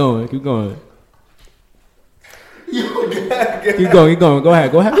going. Keep going. Go ahead. know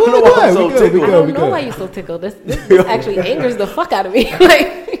why I'm so We tickled. I good. don't know why you're so tickled. This actually angers the fuck out of me.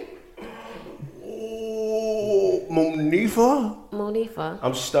 Like Oh, Monifa? Monifa,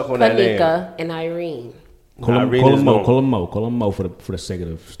 I'm stuck on that name. Kanika, and Irene. Call him Mo. Call him Mo for the sake of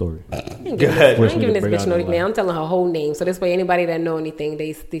the story. I ain't Go ahead. giving this Bring bitch out no the nickname. I'm telling her whole name. So this way, anybody that know anything,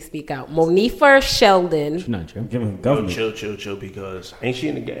 they speak out. Monifa Sheldon. She's not Jim. Give him Yo, government. chill, because ain't she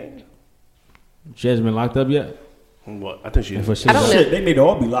in the gang? She hasn't been locked up yet. What? I think she. And for shit I don't like- know. Shit, they need to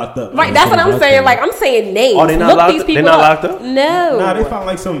all be locked up. Right, that's what I'm saying. Like, I'm saying names. Oh, they not Look locked these up? They people not up. locked up? No. Nah, they found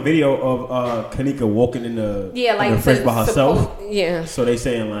like some video of Kanika walking in the Yeah, like in the French by herself. Yeah. So they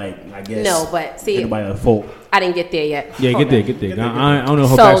saying like, I guess No, but see, anybody at fault. I didn't get there yet. Yeah, Hold get on. there. I don't know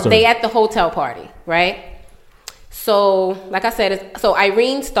her So backstory. they at the hotel party, right? So, like I said, so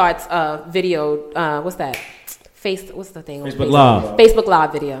Irene starts a video. What's that? What's the thing? on Facebook Live. Facebook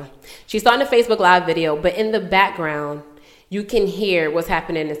Live video. She's starting a Facebook Live video, but in the background, you can hear what's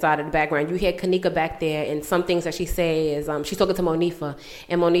happening inside of the background. You hear Kanika back there, and some things that she say is she's talking to Monifa,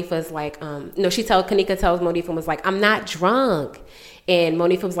 and Monifa's like, Kanika tells Monifa was like, I'm not drunk. And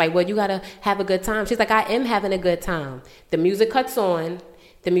Monifa was like, well, you gotta have a good time. She's like, I am having a good time. The music cuts on.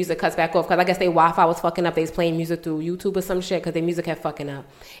 The music cuts back off because I guess their Wi-Fi was fucking up. They was playing music through YouTube or some shit because their music kept fucking up.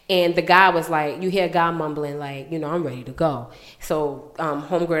 And the guy was like, you hear a guy mumbling like, I'm ready to go. So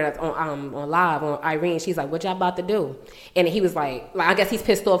homegirl that's on live on Irene, she's like, what y'all about to do? And he was like, I guess he's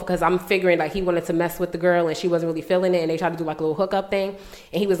pissed off because I'm figuring like he wanted to mess with the girl and she wasn't really feeling it, and they tried to do like a little hookup thing.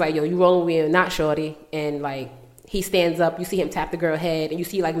 And he was like, yo, you rolling with me or not, shorty? And like, he stands up, you see him tap the girl head, and you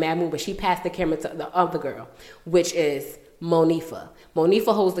see like mad move, but she passed the camera to the other girl, which is Monifa.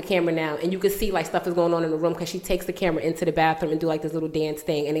 Monifa holds the camera now, and you can see like stuff is going on in the room because she takes the camera into the bathroom and do like this little dance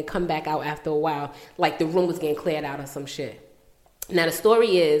thing, and then come back out after a while, like the room was getting cleared out or some shit. Now the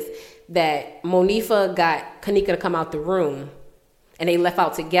story is that Monifa got Kanika to come out the room, and they left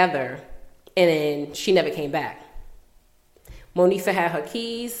out together, and then she never came back. Monifa had her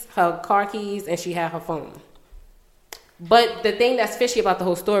keys, her car keys, and she had her phone. But the thing that's fishy about the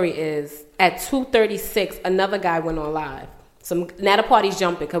whole story is at 2:36, another guy went on live. Now the party's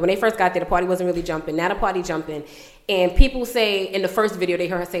jumping, because when they first got there, the party wasn't really jumping. Now the party jumping. And people say, in the first video, they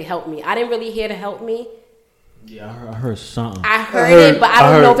heard her say, help me. I didn't really hear the help me. Yeah, I heard something. I heard it, but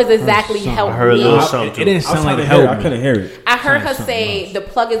I don't know if it's exactly help I heard a me. little something. It didn't I was sound like trying to hear help it. I me. couldn't hear it. I heard her Something say, else. the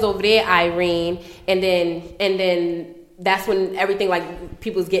plug is over there, Irene. And then that's when everything, like,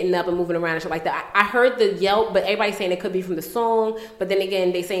 people's getting up and moving around and shit like that. I heard the yelp, but everybody's saying it could be from the song. But then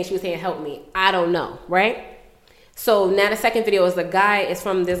again, they saying she was saying, help me. I don't know, right? So now the second video is it's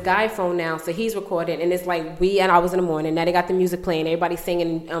from this guy phone now. So he's recording, and it's like wee hours in the morning. Now they got the music playing. Everybody's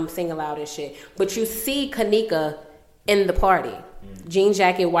singing loud and shit. But you see Kanika in the party. Jean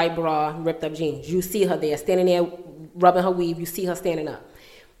jacket, white bra, ripped up jeans. You see her there, standing there, rubbing her weave. You see her standing up.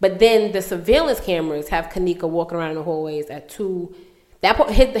 But then the surveillance cameras have Kanika walking around in the hallways at 2.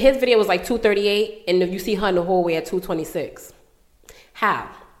 His video was like 2:38, and you see her in the hallway at 2:26. How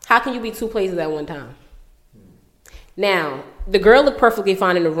can you be two places at one time? Now, the girl looked perfectly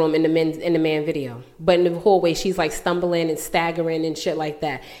fine in the room in the man video, but in the hallway she's like stumbling and staggering and shit like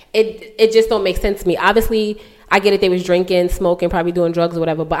that. It just don't make sense to me. Obviously, I get it, they was drinking, smoking, probably doing drugs or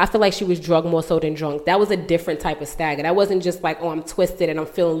whatever, but I feel like she was drugged more so than drunk. That was a different type of stagger. That wasn't just like, oh, I'm twisted and I'm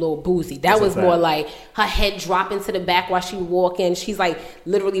feeling a little boozy. That was more like her head dropping to the back while she walking. She's like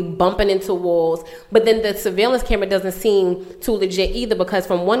literally bumping into walls. But then the surveillance camera doesn't seem too legit either, because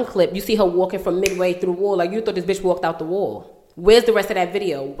from one clip, you see her walking from midway through the wall. Like, you thought this bitch walked out the wall. Where's the rest of that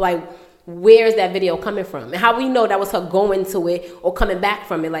video? Like, where's that video coming from? And how we know that was her going to it or coming back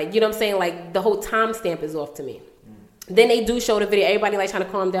from it? Like, you know what I'm saying? Like, the whole timestamp is off to me. Then they do show the video. Everybody like trying to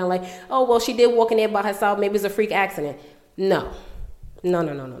calm down. Like, oh, well, she did walk in there by herself. Maybe it's a freak accident. No.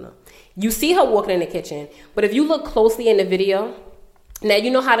 You see her walking in the kitchen. But if you look closely in the video, now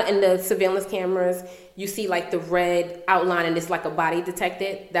you know how in the surveillance cameras, you see like the red outline and it's like a body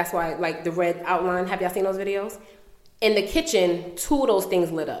detected. That's why like the red outline. Have y'all seen those videos? In the kitchen, 2 of those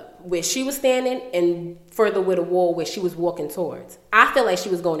things lit up, where she was standing and further with a wall where she was walking towards. I feel like she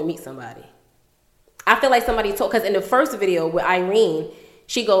was going to meet somebody. I feel like somebody told, because in the first video with Irene,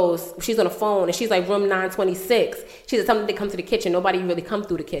 she's on the phone and she's like, room 926. She said something to come to the kitchen. Nobody really come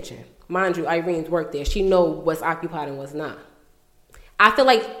through the kitchen. Mind you, Irene's worked there. She know what's occupied and what's not. I feel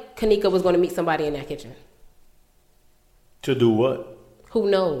like Kanika was going to meet somebody in that kitchen. To do what?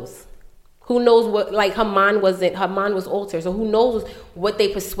 Who knows? Who knows what, like her mind was altered. So who knows what they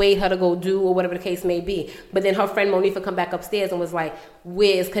persuade her to go do or whatever the case may be. But then her friend Monifa come back upstairs and was like,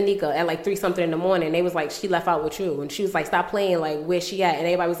 where's Kanika? At like 3-something in the morning. They was like, she left out with you. And she was like, stop playing, like, where's she at? And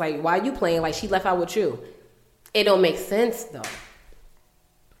everybody was like, why are you playing? Like, she left out with you. It don't make sense though.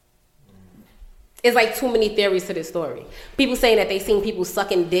 It's like too many theories to this story. People saying that they seen people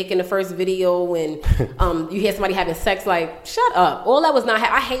sucking dick in the first video, and you hear somebody having sex. Like, shut up. All that was not.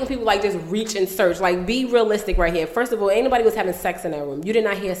 I hate when people like just reach and search. Like, be realistic right here. First of all, ain't nobody was having sex in that room. You did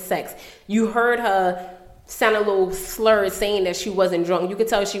not hear sex. You heard her sound a little slurred saying that she wasn't drunk. You could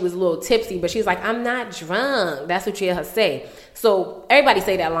tell she was a little tipsy, but she was like, I'm not drunk. That's what you hear her say. So everybody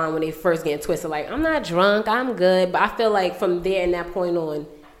say that line when they first get twisted, like, I'm not drunk, I'm good. But I feel like from there and that point on,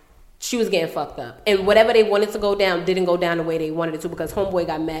 she was getting fucked up. And whatever they wanted to go down didn't go down the way they wanted it to, because homeboy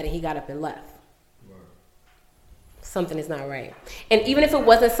got mad and he got up and left. Something is not right. And even if it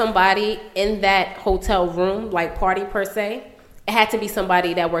wasn't somebody in that hotel room, like party per se, it had to be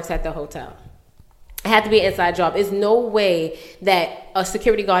somebody that works at the hotel. It had to be an inside job. There's no way that a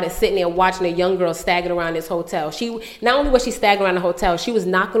security guard is sitting there watching a young girl staggering around this hotel. She not only was she staggering around the hotel, she was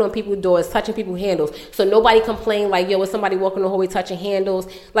knocking on people's doors, touching people's handles. So nobody complained like, yo, was somebody walking the hallway touching handles?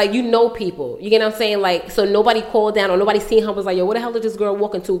 Like, you know people. You get what I'm saying? Like, so nobody called down or nobody seen her was like, yo, what the hell is this girl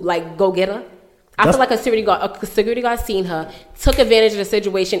walking to? Like, go get her. I feel like a security guard seen her, took advantage of the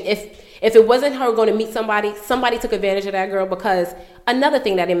situation. If it wasn't her going to meet somebody took advantage of that girl, because another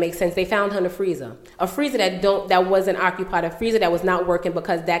thing that didn't make sense, they found her in a freezer that wasn't occupied, a freezer that was not working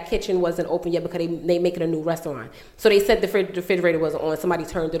because that kitchen wasn't open yet because they making a new restaurant. So they said the refrigerator wasn't on. Somebody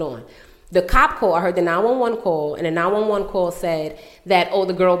turned it on. The cop call, I heard the 911 call, and the 911 call said that, oh,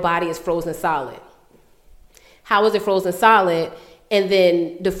 the girl's body is frozen solid. How is it frozen solid? And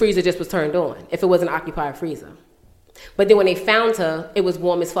then the freezer just was turned on if it was an occupied freezer. But then when they found her, it was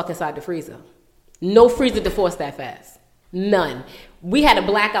warm as fuck inside the freezer. No freezer defrosts that fast. None. We had a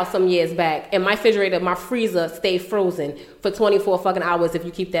blackout some years back, and my freezer stayed frozen for 24 fucking hours if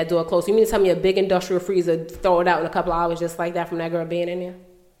you keep that door closed. You mean to tell me a big industrial freezer throw it out in a couple of hours just like that from that girl being in there?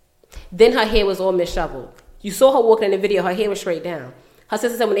 Then her hair was all misshaveled. You saw her walking in the video, her hair was straight down. Her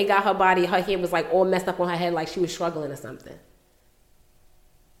sister said when they got her body, her hair was like all messed up on her head like she was struggling or something.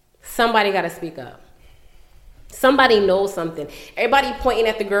 Somebody got to speak up. Somebody knows something. Everybody pointing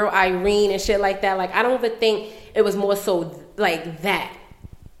at the girl Irene and shit like that. Like, I don't even think it was more so like that.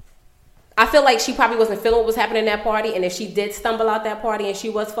 I feel like she probably wasn't feeling what was happening in that party, and if she did stumble out that party and she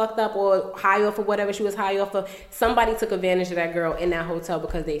was fucked up or high off or whatever she was high off of, somebody took advantage of that girl in that hotel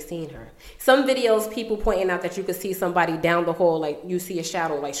because they seen her. Some videos, people pointing out that you could see somebody down the hall, like you see a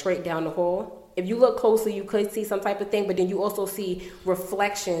shadow like straight down the hall. If you look closely, you could see some type of thing, but then you also see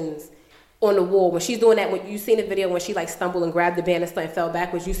reflections on the wall. When she's doing that, when you seen the video when she like stumbled and grabbed the banister and fell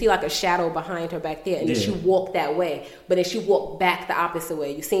backwards, you see like a shadow behind her back there, and then she walked that way, but then she walked back the opposite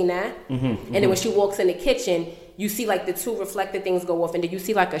way. You seen that? And then when she walks in the kitchen, you see like the two reflected things go off, and then you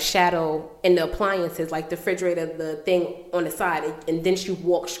see like a shadow in the appliances, like the refrigerator, the thing on the side, and then she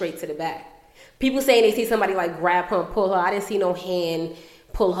walks straight to the back. People saying they see somebody like grab her and pull her. I didn't see no hand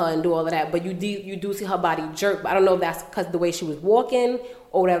pull her and do all of that, but you do see her body jerk. But I don't know if that's because the way she was walking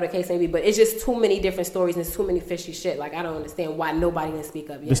or whatever the case may be, but it's just too many different stories and it's too many fishy shit. Like, I don't understand why nobody didn't speak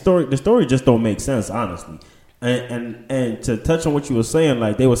up yet. The story just don't make sense, honestly. And to touch on what you were saying,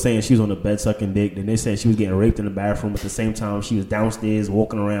 like they were saying she was on the bed sucking dick, then they said she was getting raped in the bathroom at the same time she was downstairs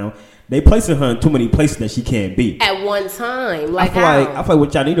walking around. They placing her in too many places that she can't be at one time. Like, I feel like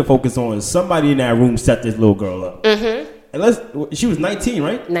what y'all need to focus on is somebody in that room set this little girl up. And she was 19,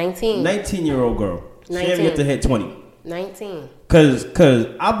 right? 19-year-old girl. 19. She didn't get to hit 20. 19. Cause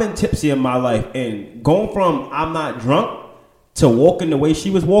I've been tipsy in my life, and going from I'm not drunk to walking the way she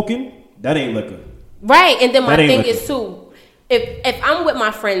was walking, that ain't liquor. Right, and then my thing is too, if I'm with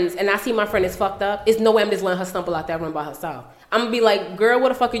my friends and I see my friend is fucked up, it's no way I'm just letting her stumble out that room by herself. I'm gonna be like, girl, where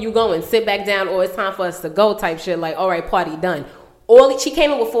the fuck are you going? Sit back down, or it's time for us to go type shit. Like, all right, party done. She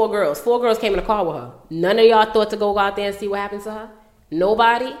came in with 4 girls. 4 girls came in the car with her. None of y'all thought to go out there and see what happened to her?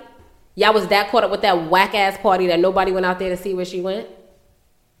 Nobody? Y'all was that caught up with that whack-ass party that nobody went out there to see where she went?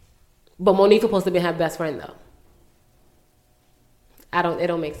 But Monique supposed to be her best friend, though. It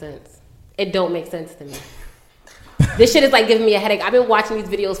don't make sense. It don't make sense to me. This shit is like giving me a headache. I've been watching these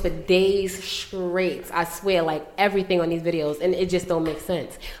videos for days straight. I swear, like everything on these videos, and it just don't make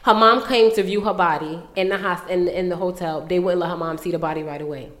sense. Her mom came to view her body in the hotel. They wouldn't let her mom see the body right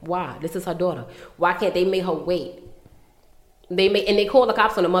away. Why? This is her daughter. Why can't they make her wait? They called the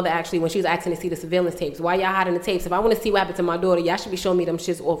cops on the mother actually when she was asking to see the surveillance tapes. Why y'all hiding the tapes? If I want to see what happened to my daughter, y'all should be showing me them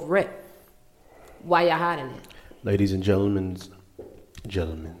shits off rip. Why y'all hiding it? Ladies and gentlemen,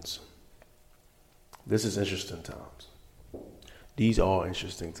 this is interesting times. These are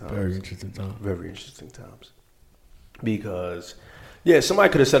interesting times. Very interesting times. Very interesting times. Because, yeah, somebody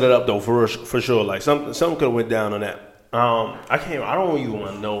could have set it up though for sure. Like something could have went down on that. I don't even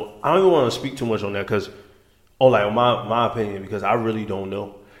want to know. I don't even want to speak too much on that because, my opinion, because I really don't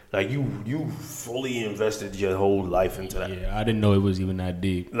know. Like you fully invested your whole life into that. Yeah, I didn't know it was even that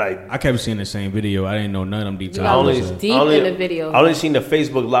deep. Like I kept seeing the same video. I didn't know none of them details. I was deep in the video. I only seen the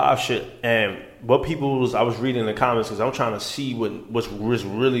Facebook Live shit and what I was reading in the comments because I'm trying to see what's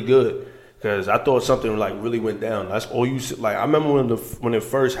really good because I thought something like really went down. That's all you see. Like I remember when it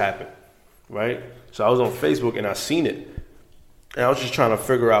first happened, right? So I was on Facebook and I seen it, And I was just trying to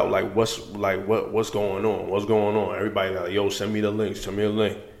figure out like what's going on. What's going on? Everybody like, yo, send me the link. Send me a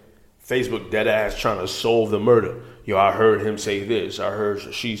link. Facebook dead ass trying to solve the murder. Yo, I heard him say this. I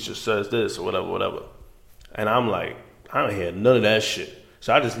heard she just says this or whatever. And I'm like, I don't hear none of that shit.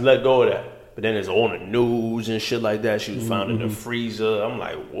 So I just let go of that. But then it's on the news and shit like that. She was found in the freezer. I'm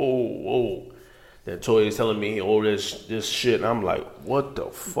like, whoa. Then Toya's telling me all this shit. And I'm like, what the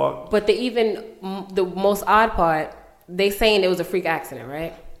fuck? But the most odd part, they saying it was a freak accident,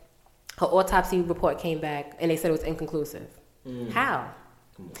 right? Her autopsy report came back and they said it was inconclusive. How?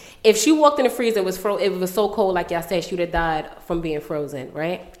 If she walked in the freezer, it was so cold, like y'all said, she would have died from being frozen,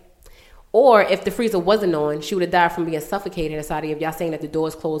 right? Or if the freezer wasn't on, she would have died from being suffocated inside of y'all saying that the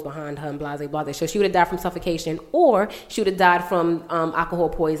doors closed behind her and blase. So she would have died from suffocation, or she would have died from alcohol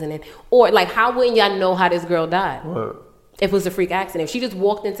poisoning. Or like, how wouldn't y'all know how this girl died? What? If it was a freak accident. If she just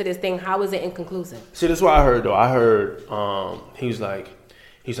walked into this thing, how is it inconclusive? See, that's what I heard though. I heard he's like,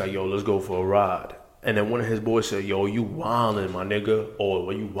 yo, let's go for a ride. And then one of his boys said, yo, you wildin', my nigga,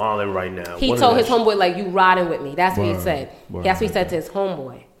 or you wildin' right now. He told his homeboy, like, you riding with me. That's what he said. That's what he said to his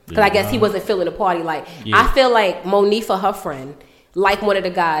homeboy. Because I guess he wasn't feeling the party. Like, I feel like Monifa, her friend, like one of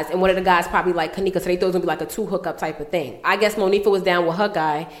the guys, and one of the guys probably like Kanika, so they thought it was going to be like a 2 hookup type of thing. I guess Monifa was down with her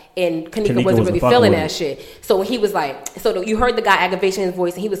guy, and Kanika wasn't really feeling that shit. So when he was like, you heard the guy aggravation in his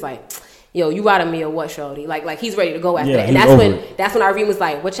voice, and he was like, yo, you riding me or what, shorty? Like he's ready to go after that. And that's when Irene was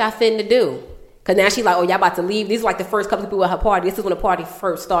like, what y'all finna do? Because now she's like, oh, y'all about to leave. These were like the first couple of people at her party. This is when the party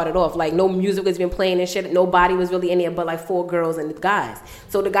first started off. Like, no music was been playing and shit. Nobody was really in there but like 4 girls and the guys.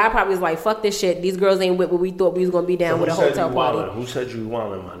 So the guy probably was like, fuck this shit. These girls ain't with what we thought we was going to be down with a hotel party. Who said you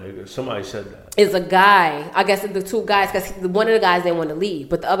wildin', my nigga? Somebody said that. It's a guy. I guess it's the 2 guys, because one of the guys didn't want to leave.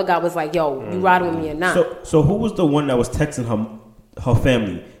 But the other guy was like, yo, you riding with me or not? So who was the one that was texting her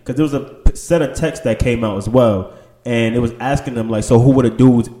family? Because there was a set of texts that came out as well. And it was asking them, like, so who were the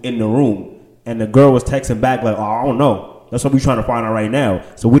dudes in the room? And the girl was texting back like, oh, I don't know. That's what we're trying to find out right now.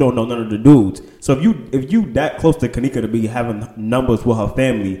 So we don't know none of the dudes. So if you that close to Kanika to be having numbers with her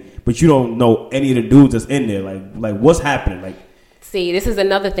family, but you don't know any of the dudes that's in there, like what's happening? Like, see, this is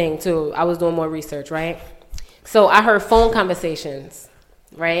another thing too. I was doing more research, right? So I heard phone conversations,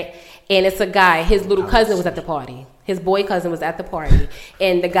 right? And it's a guy. His little cousin was at the party. His boy cousin was at the party,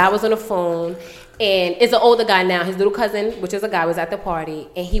 and the guy was on the phone. And it's an older guy now. His little cousin, which is a guy, was at the party.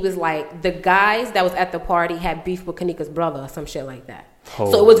 And he was like, the guys that was at the party had beef with Kanika's brother or some shit like that.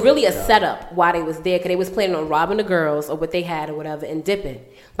 So it was really a setup while they was there. Because they was planning on robbing the girls or what they had or whatever and dipping.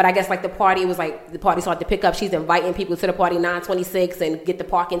 But I guess like the party was like, the party started to pick up. She's inviting people to the party 9:26 and get the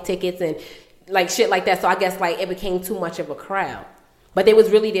parking tickets and like shit like that. So I guess like it became too much of a crowd. But they was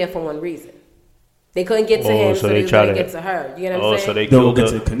really there for one reason. They couldn't get to him, so they tried to get to her. You know what I'm saying? So they killed get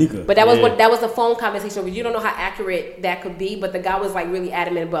to Kanika. But that was a phone conversation. But you don't know how accurate that could be. But the guy was like really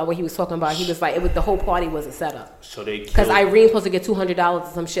adamant about what he was talking about. He was like, the whole party was a setup. So they because Irene's supposed to get $200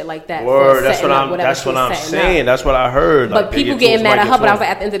 or some shit like that. Word, that's what I'm saying. That's what I heard. But like, people getting mad at her. But I was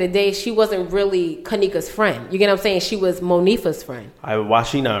like, at the end of the day, she wasn't really Kanika's friend. You get what I'm saying? She was Monifa's friend. Why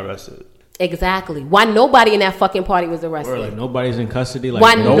she not arrested? Exactly. Why nobody in that fucking party was arrested? Like nobody's in custody. Like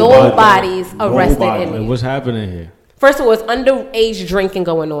why nobody's arrested in there? What's happening here? First of all, it's underage drinking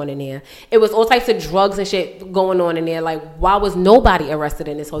going on in there. It was all types of drugs and shit going on in there. Like, why was nobody arrested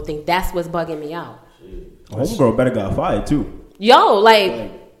in this whole thing? That's what's bugging me out. Homegirl better got fired too. Yo,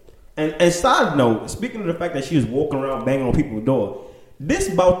 like and side note, speaking of the fact that she was walking around banging on people's door.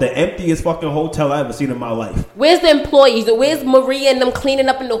 This about the emptiest fucking hotel I ever seen in my life. Where's the employees? Where's Maria and them cleaning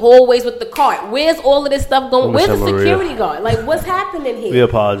up in the hallways with the cart? Where's all of this stuff going? Where's the security guard? Like, what's happening here? We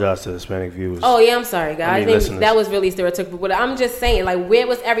apologize to Hispanic viewers. Oh, yeah, I'm sorry, guys. I think that was really stereotypical. But I'm just saying, like, where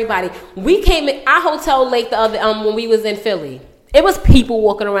was everybody? We came in our hotel late the other when we was in Philly. It was people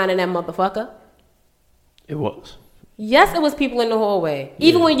walking around in that motherfucker. It was. Yes, it was people in the hallway.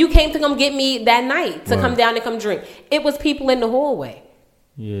 Even when you came to come get me that night to come down and come drink, it was people in the hallway.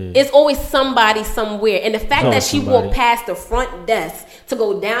 Yeah. It's always somebody somewhere. And the fact that she walked past the front desk to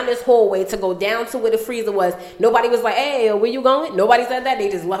go down this hallway, to go down to where the freezer was, nobody was like, hey, where you going? Nobody said that.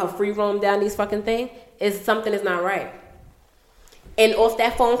 They just let her free roam down these fucking things. Something is not right. And off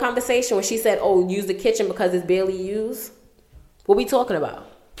that phone conversation when she said, oh, use the kitchen because it's barely used, what we talking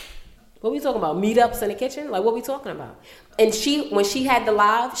about? What we talking about? Meetups in the kitchen? Like, what we talking about? And when she had the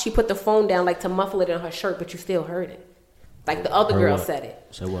live, she put the phone down like to muffle it in her shirt, but you still heard it. Like the other girl said it.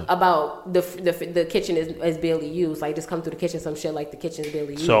 So what? About the kitchen is barely used. Like just come through the kitchen, some shit like the kitchen's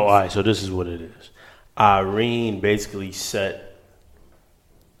barely used. So all right, so this is what it is. Irene basically set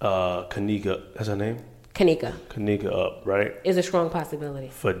Kanika, that's her name? Kanika up, right? Is a strong possibility.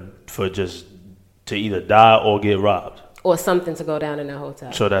 For just to either die or get robbed. or something to go down in that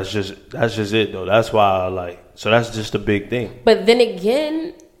hotel. So that's just it though. That's why so that's just a big thing. But then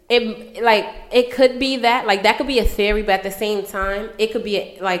again, it could be that that could be a theory, but at the same time, it could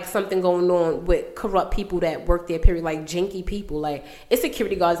be something going on with corrupt people that work there. Period, jinky people. It's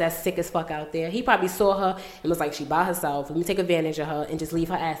security guards that's sick as fuck out there. He probably saw her and was like, she by herself. Let me take advantage of her and just leave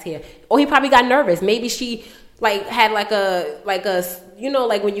her ass here. Or he probably got nervous. Maybe she had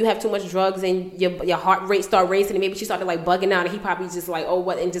when you have too much drugs and your heart rate start racing, and maybe she started bugging out, and he probably just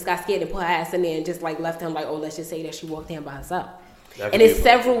and just got scared and put her ass in there and just left him let's just say that she walked in by herself. And it's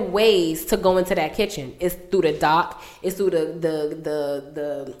several ways to go into that kitchen. It's through the dock. It's through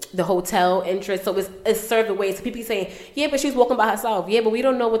the hotel entrance. So it's several ways. So people saying, yeah, but she's walking by herself. Yeah, but we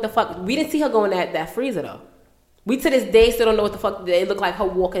don't know what the fuck. We didn't see her go in that freezer though. We to this day still don't know what the fuck it looked like her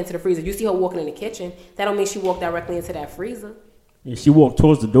walking into the freezer. You see her walking in the kitchen. That don't mean she walked directly into that freezer. Yeah, she walked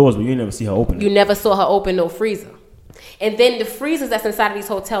towards the doors, but you never see her open it. You never saw her open no freezer. And then the freezers that's inside of these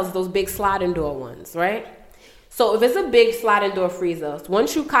hotels, those big sliding door ones, right? So if it's a big sliding door freezer,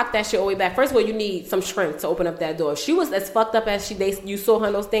 once you cock that shit all the way back, first of all, you need some strength to open up that door. If she was as fucked up as you saw her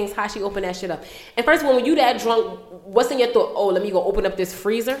in those things, how she opened that shit up? And first of all, when you that drunk, what's in your thought? Oh, let me go open up this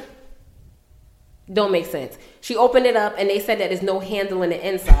freezer? Don't make sense. She opened it up, and they said that there's no handle in the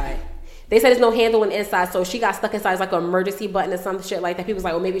inside. They said there's no handle in the inside, so she got stuck inside. It's like an emergency button or some shit like that. People was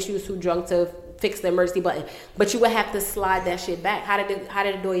like, oh, maybe she was too drunk to fix the emergency button. But you would have to slide that shit back. How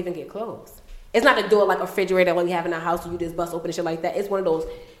did the door even get closed? It's not a door like a refrigerator like we have in our house where you just bust open and shit like that. It's one of those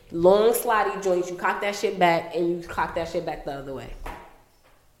long slidey joints. You cock that shit back, and you cock that shit back the other way.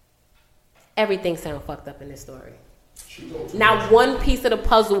 Everything sounds fucked up in this story. Not one piece of the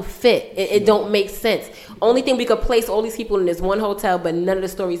puzzle fit. It don't make sense. Only thing we could place all these people in this one hotel, but none of the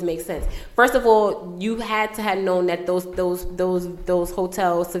stories make sense. First of all, you had to have known that those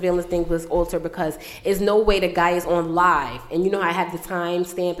hotel surveillance things was altered, because there's no way the guy is on live, and you know how I have the time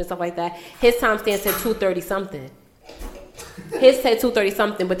stamp and stuff like that. His time stamp said 2:30 something. His said 2:30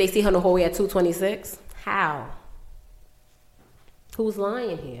 something, but they see her in the hallway at 2:26. How? Who's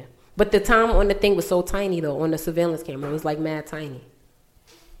lying here? But the time on the thing was so tiny, though, on the surveillance camera. It was mad tiny.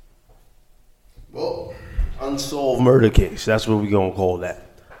 Well, unsolved murder case. That's what we're going to call that.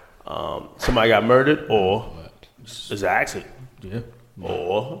 Somebody got murdered, or it's an accident. Yeah.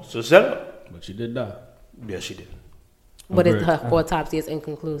 Or it's a setup. But she did die. Yeah, she did. But her autopsy is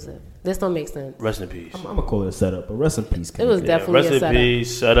inconclusive. This don't make sense. Rest in peace. I'm going to call it a setup, but rest in peace. It was definitely a setup. Rest in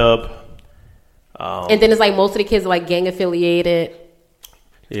peace, setup. And then it's most of the kids are gang affiliated.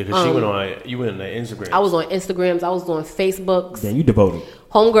 Yeah, because you went on the Instagram. I was on Instagrams. I was on Facebooks. Then you devoted.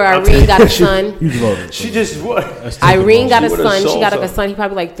 Homegirl Irene got a son. You devoted. She just what? Irene got a son. She got a son. He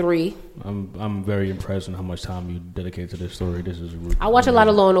probably 3. I'm very impressed on how much time you dedicate to this story. This is. I watch a lot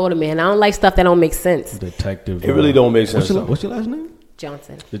of Law and Order, man. I don't like stuff that don't make sense. Detective. It really don't make sense. What's your last name?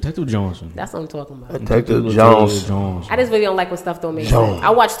 Johnson. Detective Johnson. That's what I'm talking about. Detective Johnson. I just really don't like when stuff don't make sense. I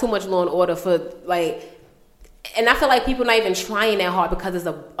watch too much Law and Order for and I feel like people not even trying that hard because it's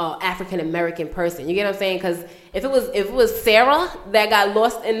a African American person. You get what I'm saying? Because if it was Sarah that got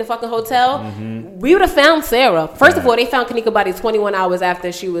lost in the fucking hotel, we would have found Sarah. First of all, they found Kanika body 21 hours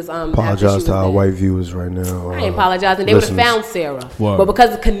after she was. Apologize to our white viewers right now. I ain't apologizing. They would have found Sarah, but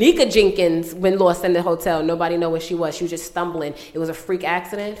because Kanika Jenkins been lost in the hotel, nobody know where she was. She was just stumbling. It was a freak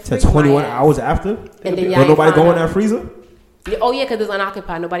accident. Said 21 hours after. And then don't nobody go in that freezer? Oh yeah, because it's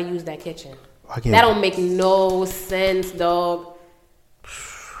unoccupied. Nobody used that kitchen. That don't make no sense, dog.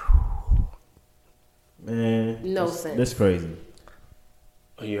 Man, no sense. That's crazy.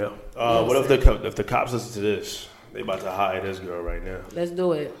 Yeah. What if the cops listen to this? They about to hire this girl right now. Let's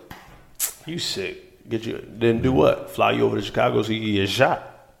do it. You sick? Then do what? Fly you over to Chicago so you can get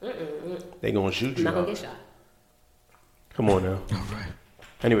shot? They gonna shoot you. Not gonna get shot. Come on now. All right.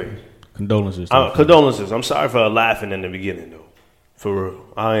 Anyway, condolences. Condolences. I'm sorry for laughing in the beginning though. For real,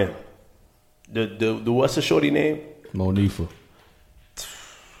 I am. The what's the shorty name? Monifa.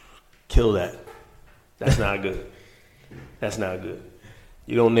 Kill that. That's not good. That's not good.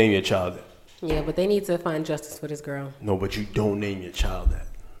 You don't name your child that. Yeah, but they need to find justice for this girl. No, but you don't name your child that.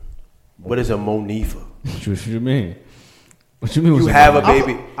 What is a Monifa? What you mean? What you mean? You have a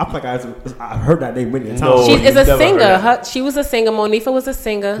baby. I feel like I heard that name many times. No, she is a singer. She was a singer. Monifa was a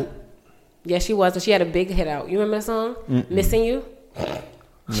singer. Yeah, she was. And she had a big hit out. You remember the song? Missing You?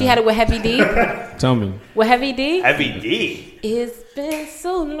 She had it with Heavy D. Tell me. With Heavy D? Heavy D. It's been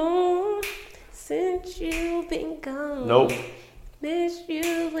so long since you've been gone. Nope. Miss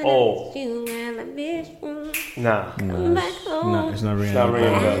you when I miss you and I miss you. Nah. Come back home. Nah, it's not ringing. bells. I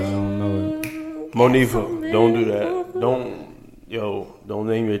don't know it. Monifa, don't do that. Don't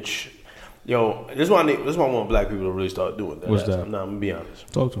name your Yo, this one I want black people to really start doing. What's that? I'm gonna be honest.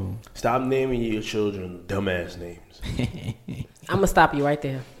 Talk to him. Stop naming your children dumbass names. I'm gonna stop you right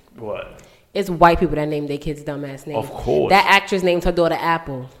there. What? It's white people that name their kids dumbass names. Of course. That actress named her daughter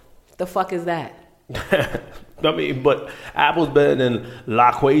Apple. The fuck is that? I mean, but Apple's better than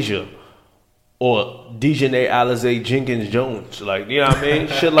LaQuasia or Dejanay Alize Jenkins Jones. Like, you know what I mean?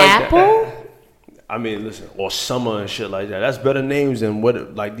 Shit like that. Apple? I mean, listen, or Summer and shit like that. That's better names than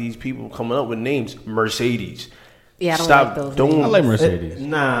what like these people coming up with names. Mercedes. Yeah, I don't Stop like those doing- names. I like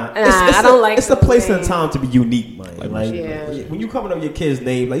Mercedes. I don't like It's a those place and names. time to be unique, man. Like, Yeah. when you coming up with your kid's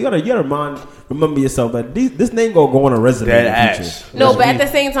name, like you gotta remember yourself that this name gonna go on a resume Dead in the ass. future. No, but at the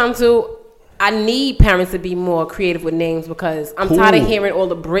same time too, I need parents to be more creative with names because I'm tired of hearing all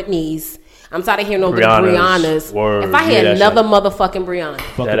the Britneys. I'm tired of hearing all the Briannas. Briannas. Word. If I hear Yeah, that another motherfucking Brianna,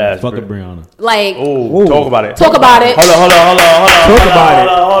 Fuck a Brianna. like Oh, talk about it. talk about it. Hold on.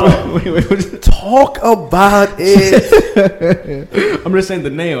 Talk about it. Talk about it. I'm just saying the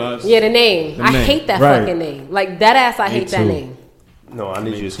name. Yeah, the name. I name. hate that Right. fucking name. Like that ass. I hate that too. name. No, I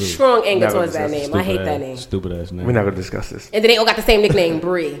need you to. Strong anger Never towards that discuss name. I hate that name. Stupid ass name. We're not gonna discuss this. And then they all got the same nickname,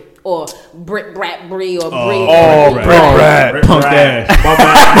 Bree or Brit Brat Bree or Bree. Oh, Brit Brat. Punk ass.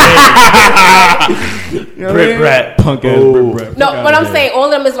 Brit Brat. Punk ass. Brit Brat. No, Fuck but outta I'm here. saying all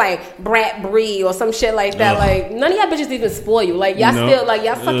of them is like Brat Bree or some shit like that. Ugh. Like none of y'all bitches even spoil you. Like y'all No. still like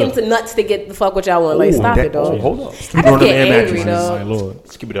y'all fucking to nuts to get the fuck what y'all want. Like stop it, dog. Hold up. I just get angry, My dog. lord.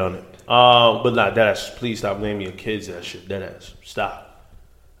 Let's keep it on it. But not deadass. Please stop naming your kids that shit. Deadass. Stop.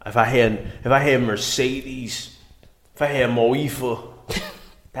 If I had Mercedes, if I had Moifa,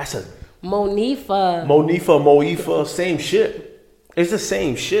 that's a Moifa, same shit. It's the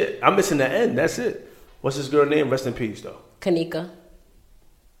same shit. I'm missing the end. That's it. What's this girl name? Rest in peace, though. Kanika.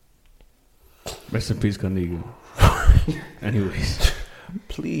 Rest in peace, Kaniga. Anyways.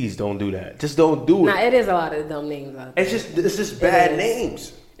 Please don't do that. Just don't do it. Nah, it is a lot of dumb names out there. It's just bad is.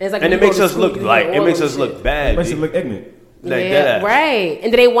 names. It's like And you it makes go to us school, look you like hear it all makes them us look shit. bad. Makes you B. look ignorant. Like Yeah, that. right.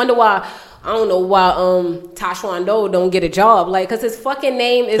 And then they wonder why I don't know why Tashawn Doe don't get a job. Like, cause his fucking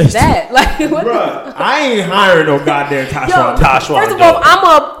name is that. Like, what? Bruh, I ain't hiring no goddamn Yo, Tashawn. Tashawn first of Doe.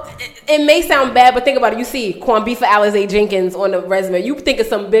 all, it may sound bad, but think about it. You see Kwambifa Alize Jenkins on the resume. You think of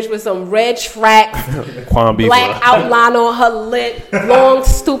some bitch with some red tracks, Kwambifa. black outline on her lip, long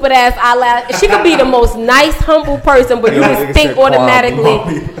stupid ass eyelash. She could be the most nice, humble person, but you just think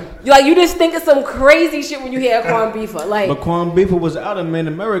automatically. You just think of some crazy shit when you hear Kwambifa. Like, But Quan Beefer was out of Man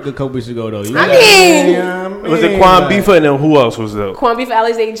America a couple weeks ago, though. You I know? mean- Yeah, Was it Kwambifa and then who else was there? Kwambifa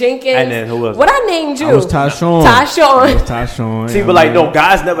Alize Jenkins. And then who else? What I named you? I was Tyshawn. Tyshawn. Tyshawn. See, but like, no,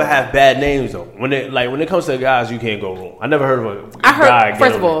 guys never have bad names though. When it comes to guys, you can't go wrong. I never heard of a I guy. heard,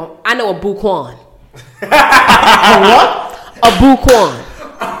 first of get all, I know a Boo Kwan. A Boo Kwan.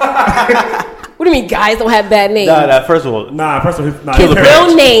 What do you mean guys don't have bad names? First of all, First of all, His Killer real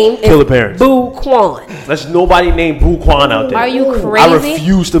parents. name Killer is parents. Boo Kwan. there's nobody named Boo Kwan out there. Are you I crazy?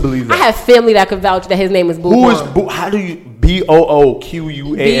 refuse to believe I that. have family that could vouch that his name is Boo Who Kwan. is Boo? How do you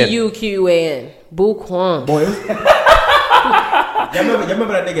BOOQUAN? B-U-Q-U-A-N. Boo Kwan. Boy, y'all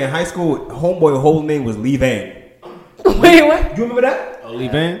remember that nigga in high school? Homeboy, whole name was Lee Van. Wait, what? You remember that? Lee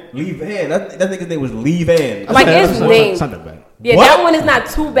Van? Lee Van. That nigga's name was Lee Van. Like his name. It's not that bad. Yeah, What? that one is not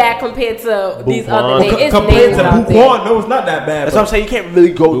too bad compared to these Kwan. other names. It's Compared names to out Boo there. Kwan, no, it's not that bad. That's what I'm saying. You can't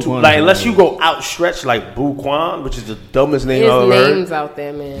really go Boo to Kwan like is unless bad. you go outstretched like Boo Kwan, which is the dumbest name There's I've ever heard. names out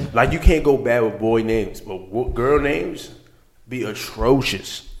there, man. Like you can't go bad with boy names, but girl names be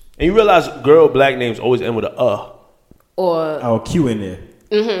atrocious. And you realize black names always end with a Or Oh, Q in there.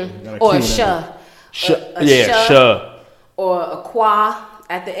 or a sha. Sure. Or a qua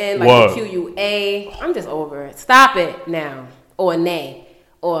at the end, like Word. a Q-U-A. I'm just over it. Stop it now. Or a nay.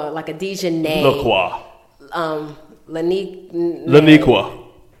 Or like a Dejanay. Laniqua. Laniqua.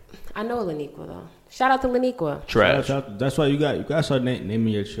 I know Laniqua though. Shout out to Laniqua. Trash. That's why you got to start naming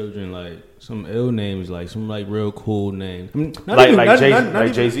your children like some ill names, like some like real cool names. I mean, not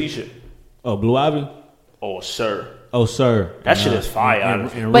Jay Z shit. Oh, Blue Ivy. Oh, sir. Oh, sir. That shit is fire,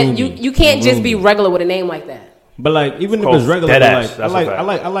 honestly. But you can't just be regular with a name like that. But like even if Cool. it's regular, Dead but, ass. like That's a fact.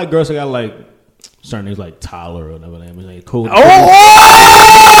 I like girls that got like certain names like Tyler or whatever name is like cool.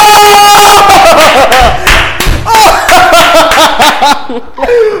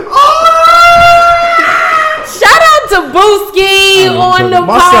 Shout out to Booski on the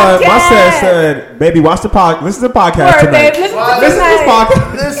podcast. My son said, "Baby, watch the podcast. Listen to the podcast Word, tonight. babe. Listen to Listen to this tonight.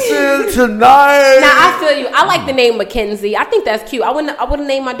 podcast." Listen tonight. Now I feel you. I like the name Mackenzie. I think that's cute. I wouldn't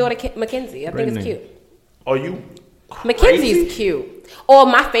name my daughter Mackenzie. I think it's name. cute. Are you? Mackenzie's cute. Or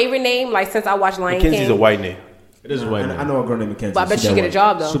my favorite name, like since I watched Lion Mackenzie's King. a white name. It is a white name. I know a girl named Mackenzie. But I bet she get a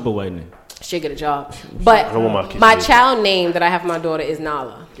job though. Super white name. She'll get a job. But I don't want my kids my to- child name that I have for my daughter is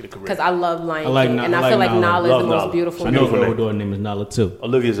Nala. Get a career. Because I love Lion I like King. Na- And I I feel like like Nala. Nala is Love the most Nala. beautiful I name. know Beautiful her name. daughter name is Nala too.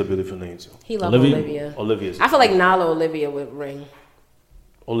 Olivia's a beautiful name too. He loves Olivia? Olivia. Olivia's. I feel like Nala Olivia would ring.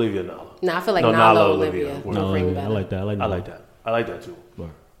 Olivia Nala. No, I feel like No, Nala Nala Olivia Olivia. would No, ring I better. like that. I like I like that. I like that too. Word.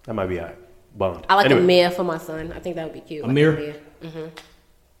 That might be alright. Bond. I like Anyway, Amir for my son. I think that would be cute. Amir? Like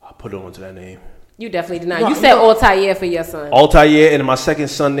I put it onto that name. You definitely did not. You said Altair for your son. Altair, and my second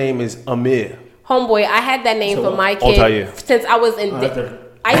son name is Amir. Homeboy, I had that name for my kid Altair. since I was in. that's different.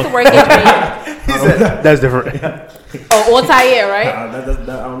 I used to work in. That's different. Oh, Altair, right? I don't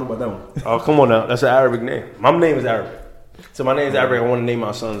know about that one. Oh, come on now. That's an Arabic name. My name is Arabic. So my name is Arabic. I want to name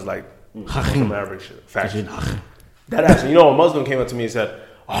my sons like some Arabic shit. Facts. That ass. You know, a Muslim came up to me and said,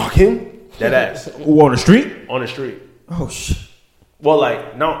 Hakim? That ass. Who on the street? On the street. Oh shit. Well,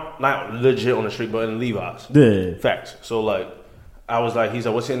 like, not legit on the street, but in Levi's. Yeah. Facts. So, like, I was like, he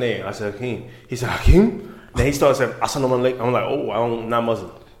said, what's your name? I said, Hakim. He said, Hakim? Then he started saying, Assalamu alaikum. I'm like, oh, I'm not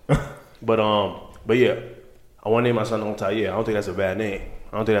Muslim. But yeah, I want to name my son Altair. I don't think that's a bad name.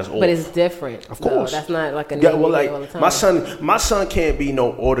 I don't think that's old. But it's different. Of course. No, that's not like a name Yeah, well, you like get all the time. my son can't be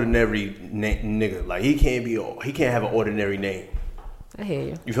no ordinary nigga. Like he can't have an ordinary name. I hear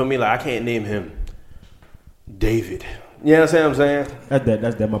you. You feel me? Like I can't name him David. You know what I'm saying?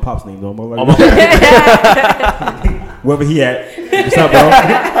 That's my pop's name though. Oh, my bad. Wherever he at. What's up, bro?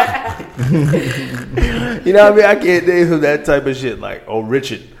 You know what I mean? I can't name him that type of shit. Like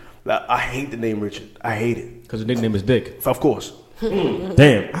Richard. Like, I hate the name Richard. I hate it. Because the nickname is Dick. Of course.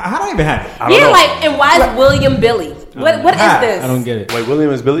 Damn. How do I even have it? I don't Yeah, know. like, and why is William Billy? What is this? I don't get it. Wait,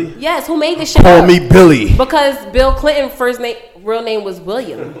 William is Billy? Yes, who made this shit Call up? me Billy. Because Bill Clinton's real name was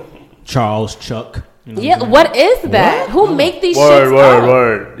William. Charles, Chuck. You know Yeah, what is that? Who make these shit up?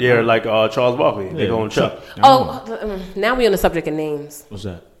 Word. Yeah, like Charles Barkley. They call him Chuck. Oh, now we on the subject of names. What's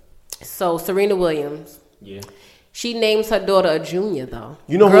that? So Serena Williams, Yeah. she names her daughter a junior though.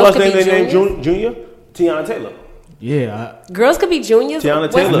 You know who Girls else could named be their name juniors. Junior? Tiana Taylor. Yeah. Girls could be juniors. Tiana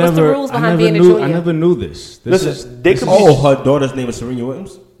What's, Taylor. what's the rules behind being a knew, junior? I never knew this. Listen, they could be. Oh, her daughter's name is Serena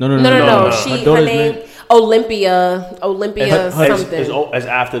Williams? No. No. Her Her daughter's name Olympia something. It's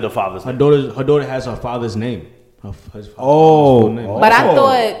after the father's Her name. daughter has her father's name. His father's Oh. full name. But I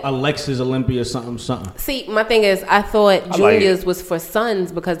thought, Alexis Olympia something. see, my thing is, I thought like juniors was for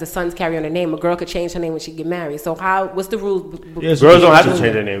sons because the sons carry on their name. A girl could change her name when she get married. So what's the rules? Yes, Girls don't have to Junior.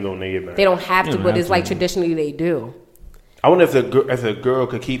 change their name though when they get married. They don't have to, don't but have it's to, like no. traditionally they do. I wonder if the girl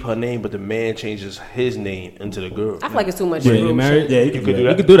could keep her name, but the man changes his name into the girl. I feel like it's too much. Yeah, rule you married? shit. Yeah, You could do that.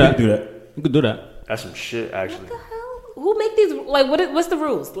 You could do that. You could do that. You could do that. That's some shit, actually. Who make these? Like, what's the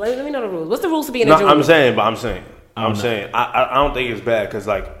rules? Let me know the rules. What's the rules to being No, a junior? I'm saying. I know. don't think it's bad because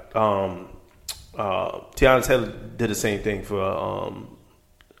like Tiana Taylor did the same thing for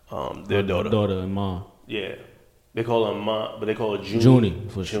their daughter. Daughter and mom. Yeah, they call her mom, but they call her Junie. Junie,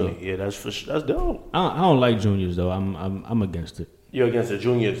 for Junie. sure. Yeah, that's dope. I don't like juniors though. I'm against it. You're against the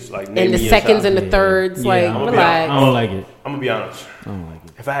juniors, like and the naming your seconds child. and the thirds, like, I don't, relax. I don't like it. I'm gonna be honest. I don't like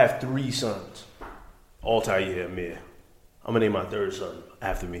it. If I have 3 sons, Altair Amir, I'm gonna name my 3rd son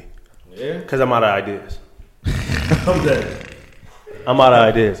after me. Yeah. Cause I'm out of ideas. I'm dead. I'm out of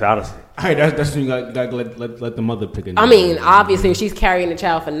ideas, honestly. All right, that's when you got let the mother pick a name. I mean, obviously, if she's carrying the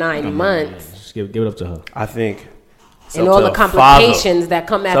child for 9 months Just give it up to her. I think. it's and up all to the a complications that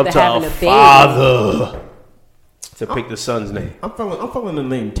come father. after It's up to having a baby. father to pick the son's name. I'm following the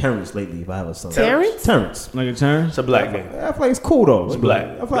name Terrence lately if I have a son. Terrence? Terrence. Like a Terrence? It's a black name. I feel like it's cool though. It's black.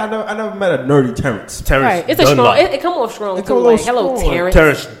 I feel like I never met a nerdy Terrence. Terrence Right. It's a Dunlop. strong. It come off strong It too. come a Like, little hello, strong. Terrence.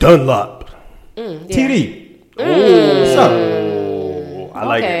 Terrence Dunlop. Yeah. TD. What's up? Oh, I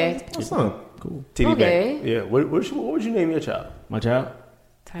like Okay. it. What's up? Cool. TD Okay. Bank. Yeah. What would you name your child? My child?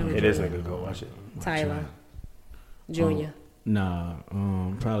 Tyler. It is nigga. Go watch it. Tyler. Junior. Nah,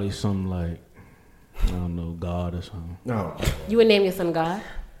 probably something like I don't know, God or something. No. You would name your son God?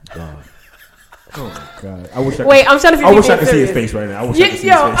 God. Oh my god. I wish I Wait, I'm trying to see. I if wish you're I could see his serious. face right now. I wish I could see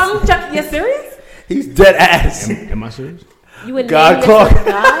Yo, his face. I'm trying. You serious? He's dead ass. Am I serious? You would God name Clark. your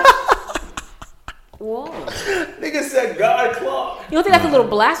son God? Whoa. Nigga said God Clark. You don't think that's a little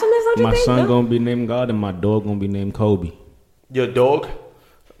blasphemous? Don't you My think? son No? gonna be named God and my dog gonna be named Kobe. Your dog.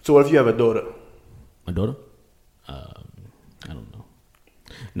 So what if you have a daughter? My daughter? I don't know.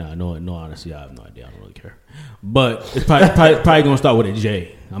 Nah, no, honestly, I have no idea. I don't really care. But it's probably gonna start with a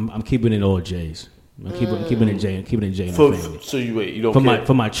J. I'm keeping it all J's. I'm keeping it J. I'm keeping it J in the family. So you don't For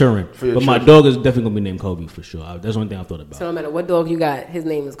care. my children. For your But my children. dog is definitely gonna be named Kobe for sure. That's the only thing I thought about. So no matter what dog you got, his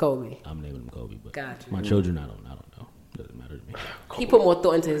name is Kobe. I'm naming him Kobe. But Gotcha. my children, I don't know. Doesn't matter to me. He put more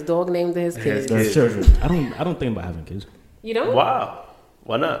thought into his dog name than his kids. That's children. I don't think about having kids. You don't? Wow.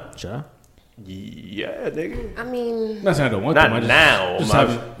 Why not? Should I? Yeah, nigga. I mean, That's not the one. Not now.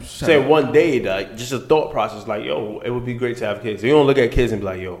 Just Say one day, like just a thought process, like yo, it would be great to have kids. You don't look at kids and be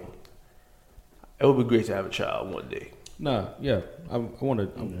like, yo, it would be great to have a child one day. Nah, yeah, I want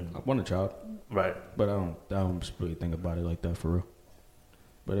a child, Right. but I don't really think about it like that for real.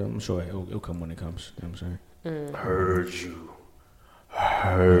 But I'm sure it'll come when it comes. You know what I'm saying? Heard you.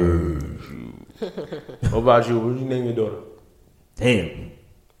 What about you? What do you name your daughter? Damn.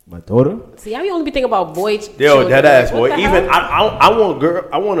 My daughter? see, I only be thinking about boys. Yo, that ass boy. Even I want a girl.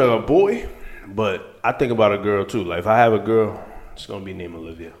 I want a boy, but I think about a girl too. Like if I have a girl, it's gonna be named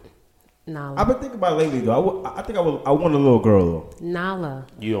Olivia. Nala. I've been thinking about it lately though. I think I want a little girl though. Nala.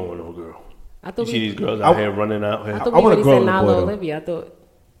 You don't want no girl. I You thought see we, these girls out here running out here. I thought I we want a already girl said and a boy, Nala though. Olivia. I thought.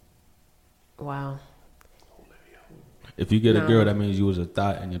 Wow. If you get a girl, that means you was a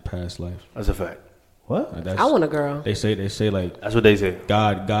thought in your past life. That's a fact. What? Like, that's, I want a girl. They say like That's what they say.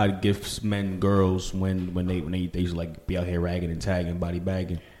 God gifts men girls when they just like be out here ragging and tagging, body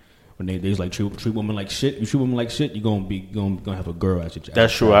bagging. When they just like treat women like shit. You treat women like shit, you're gonna have a girl at your job.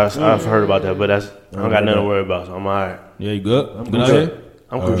 That's true. I've heard about that, but I don't got nothing to worry about. So I'm alright. Yeah, you good? I'm You good out good. here?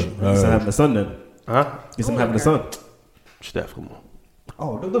 I'm Gucci. Guess I'm having a son then. Huh? Guess I'm having a son. Steph, come on.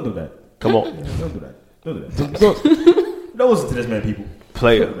 Oh, don't do that. Come on. Don't do that. Don't do that. Don't listen to this man, people. Don't do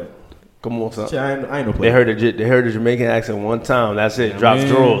Player. that. Come on, son. Shit, I ain't no They player. heard the Jamaican accent one time. That's it. Drop man.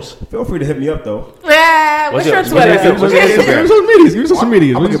 drawers. Feel free to hit me up though. What's your what's Twitter? your What's your social medias? Give me social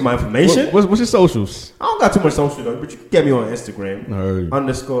medias. I'm gonna get my information. What's your socials? I don't got too much social though, but you can get me on Instagram. Heard.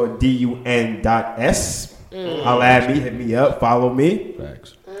 _DUN.S. Holla at me, hit me up, follow me.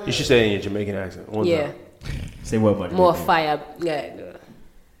 Facts. You should say it in your Jamaican accent. One Yeah. time. Say what buddy? More fire. Yeah.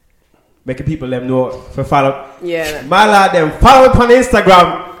 Making people let them know for follow. Yeah. My lad, them follow me on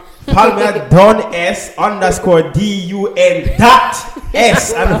Instagram. Follow me at DUNS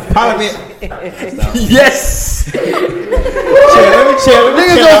 _DUN.S and follow me. Yes. Let me chill.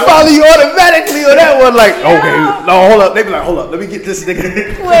 Niggas gonna follow you automatically on that one. Like, okay, no, hold up. They be like, hold up. Let me get this nigga.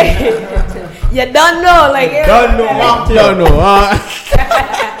 Wait. You don't know, like. Yeah. Don't know what to Y'all know, I'm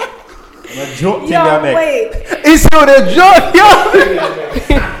a joke thing I Yo, make. wait. It's still the joke, yo.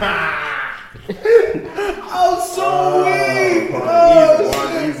 I'm so weak.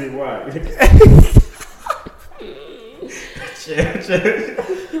 Easy one.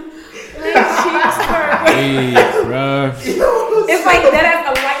 Hey, bruh. It's like that has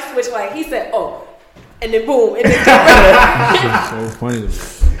a light switch. Like he said, oh, and then boom, and then So funny.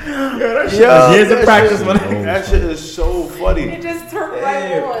 Years of practice, man. That shit is so funny. it just turned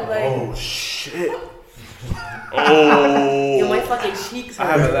right on. Like, Oh shit. Oh. my fucking cheeks I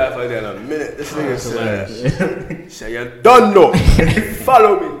hurt. haven't laughed like that in a minute. This nigga said, you done know.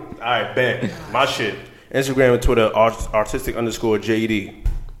 Follow me. All right, bam. My shit. Instagram and Twitter, artistic_JD.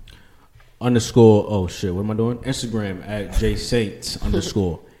 Oh shit, what am I doing? Instagram at jsaints_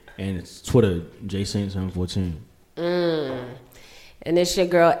 and it's Twitter jsaints714. And it's your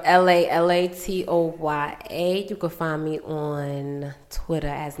girl LALATOYA. You can find me on Twitter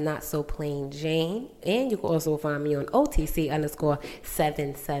as Not So Plain Jane, and you can also find me on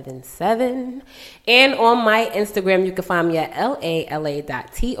OTC_777. And on my Instagram, you can find me at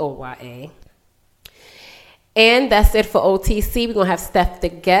LALA.TOYA. And that's it for OTC. We're gonna have Steph the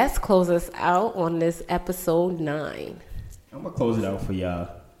guest close us out on this episode 9. I'm gonna close it out for y'all.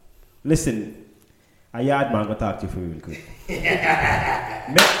 Listen, a yard man gonna talk to you for real quick.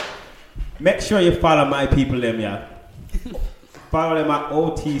 make sure you follow my people them, yeah. Follow them at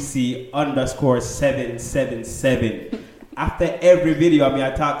OTC_777. After every video,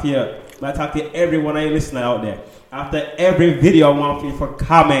 I talk to you. I talk to everyone I listening out there. After every video, I want you for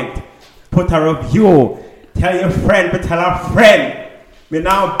comment, put a review, tell your friend, but tell a friend. Me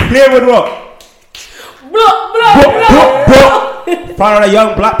now play with what. Follow the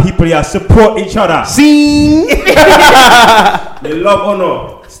young black people here, support each other. See? They love or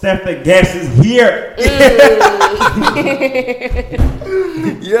no. Steph the guest is here.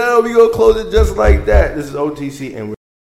 Yeah, we gonna close it just like that. This is OTC and we're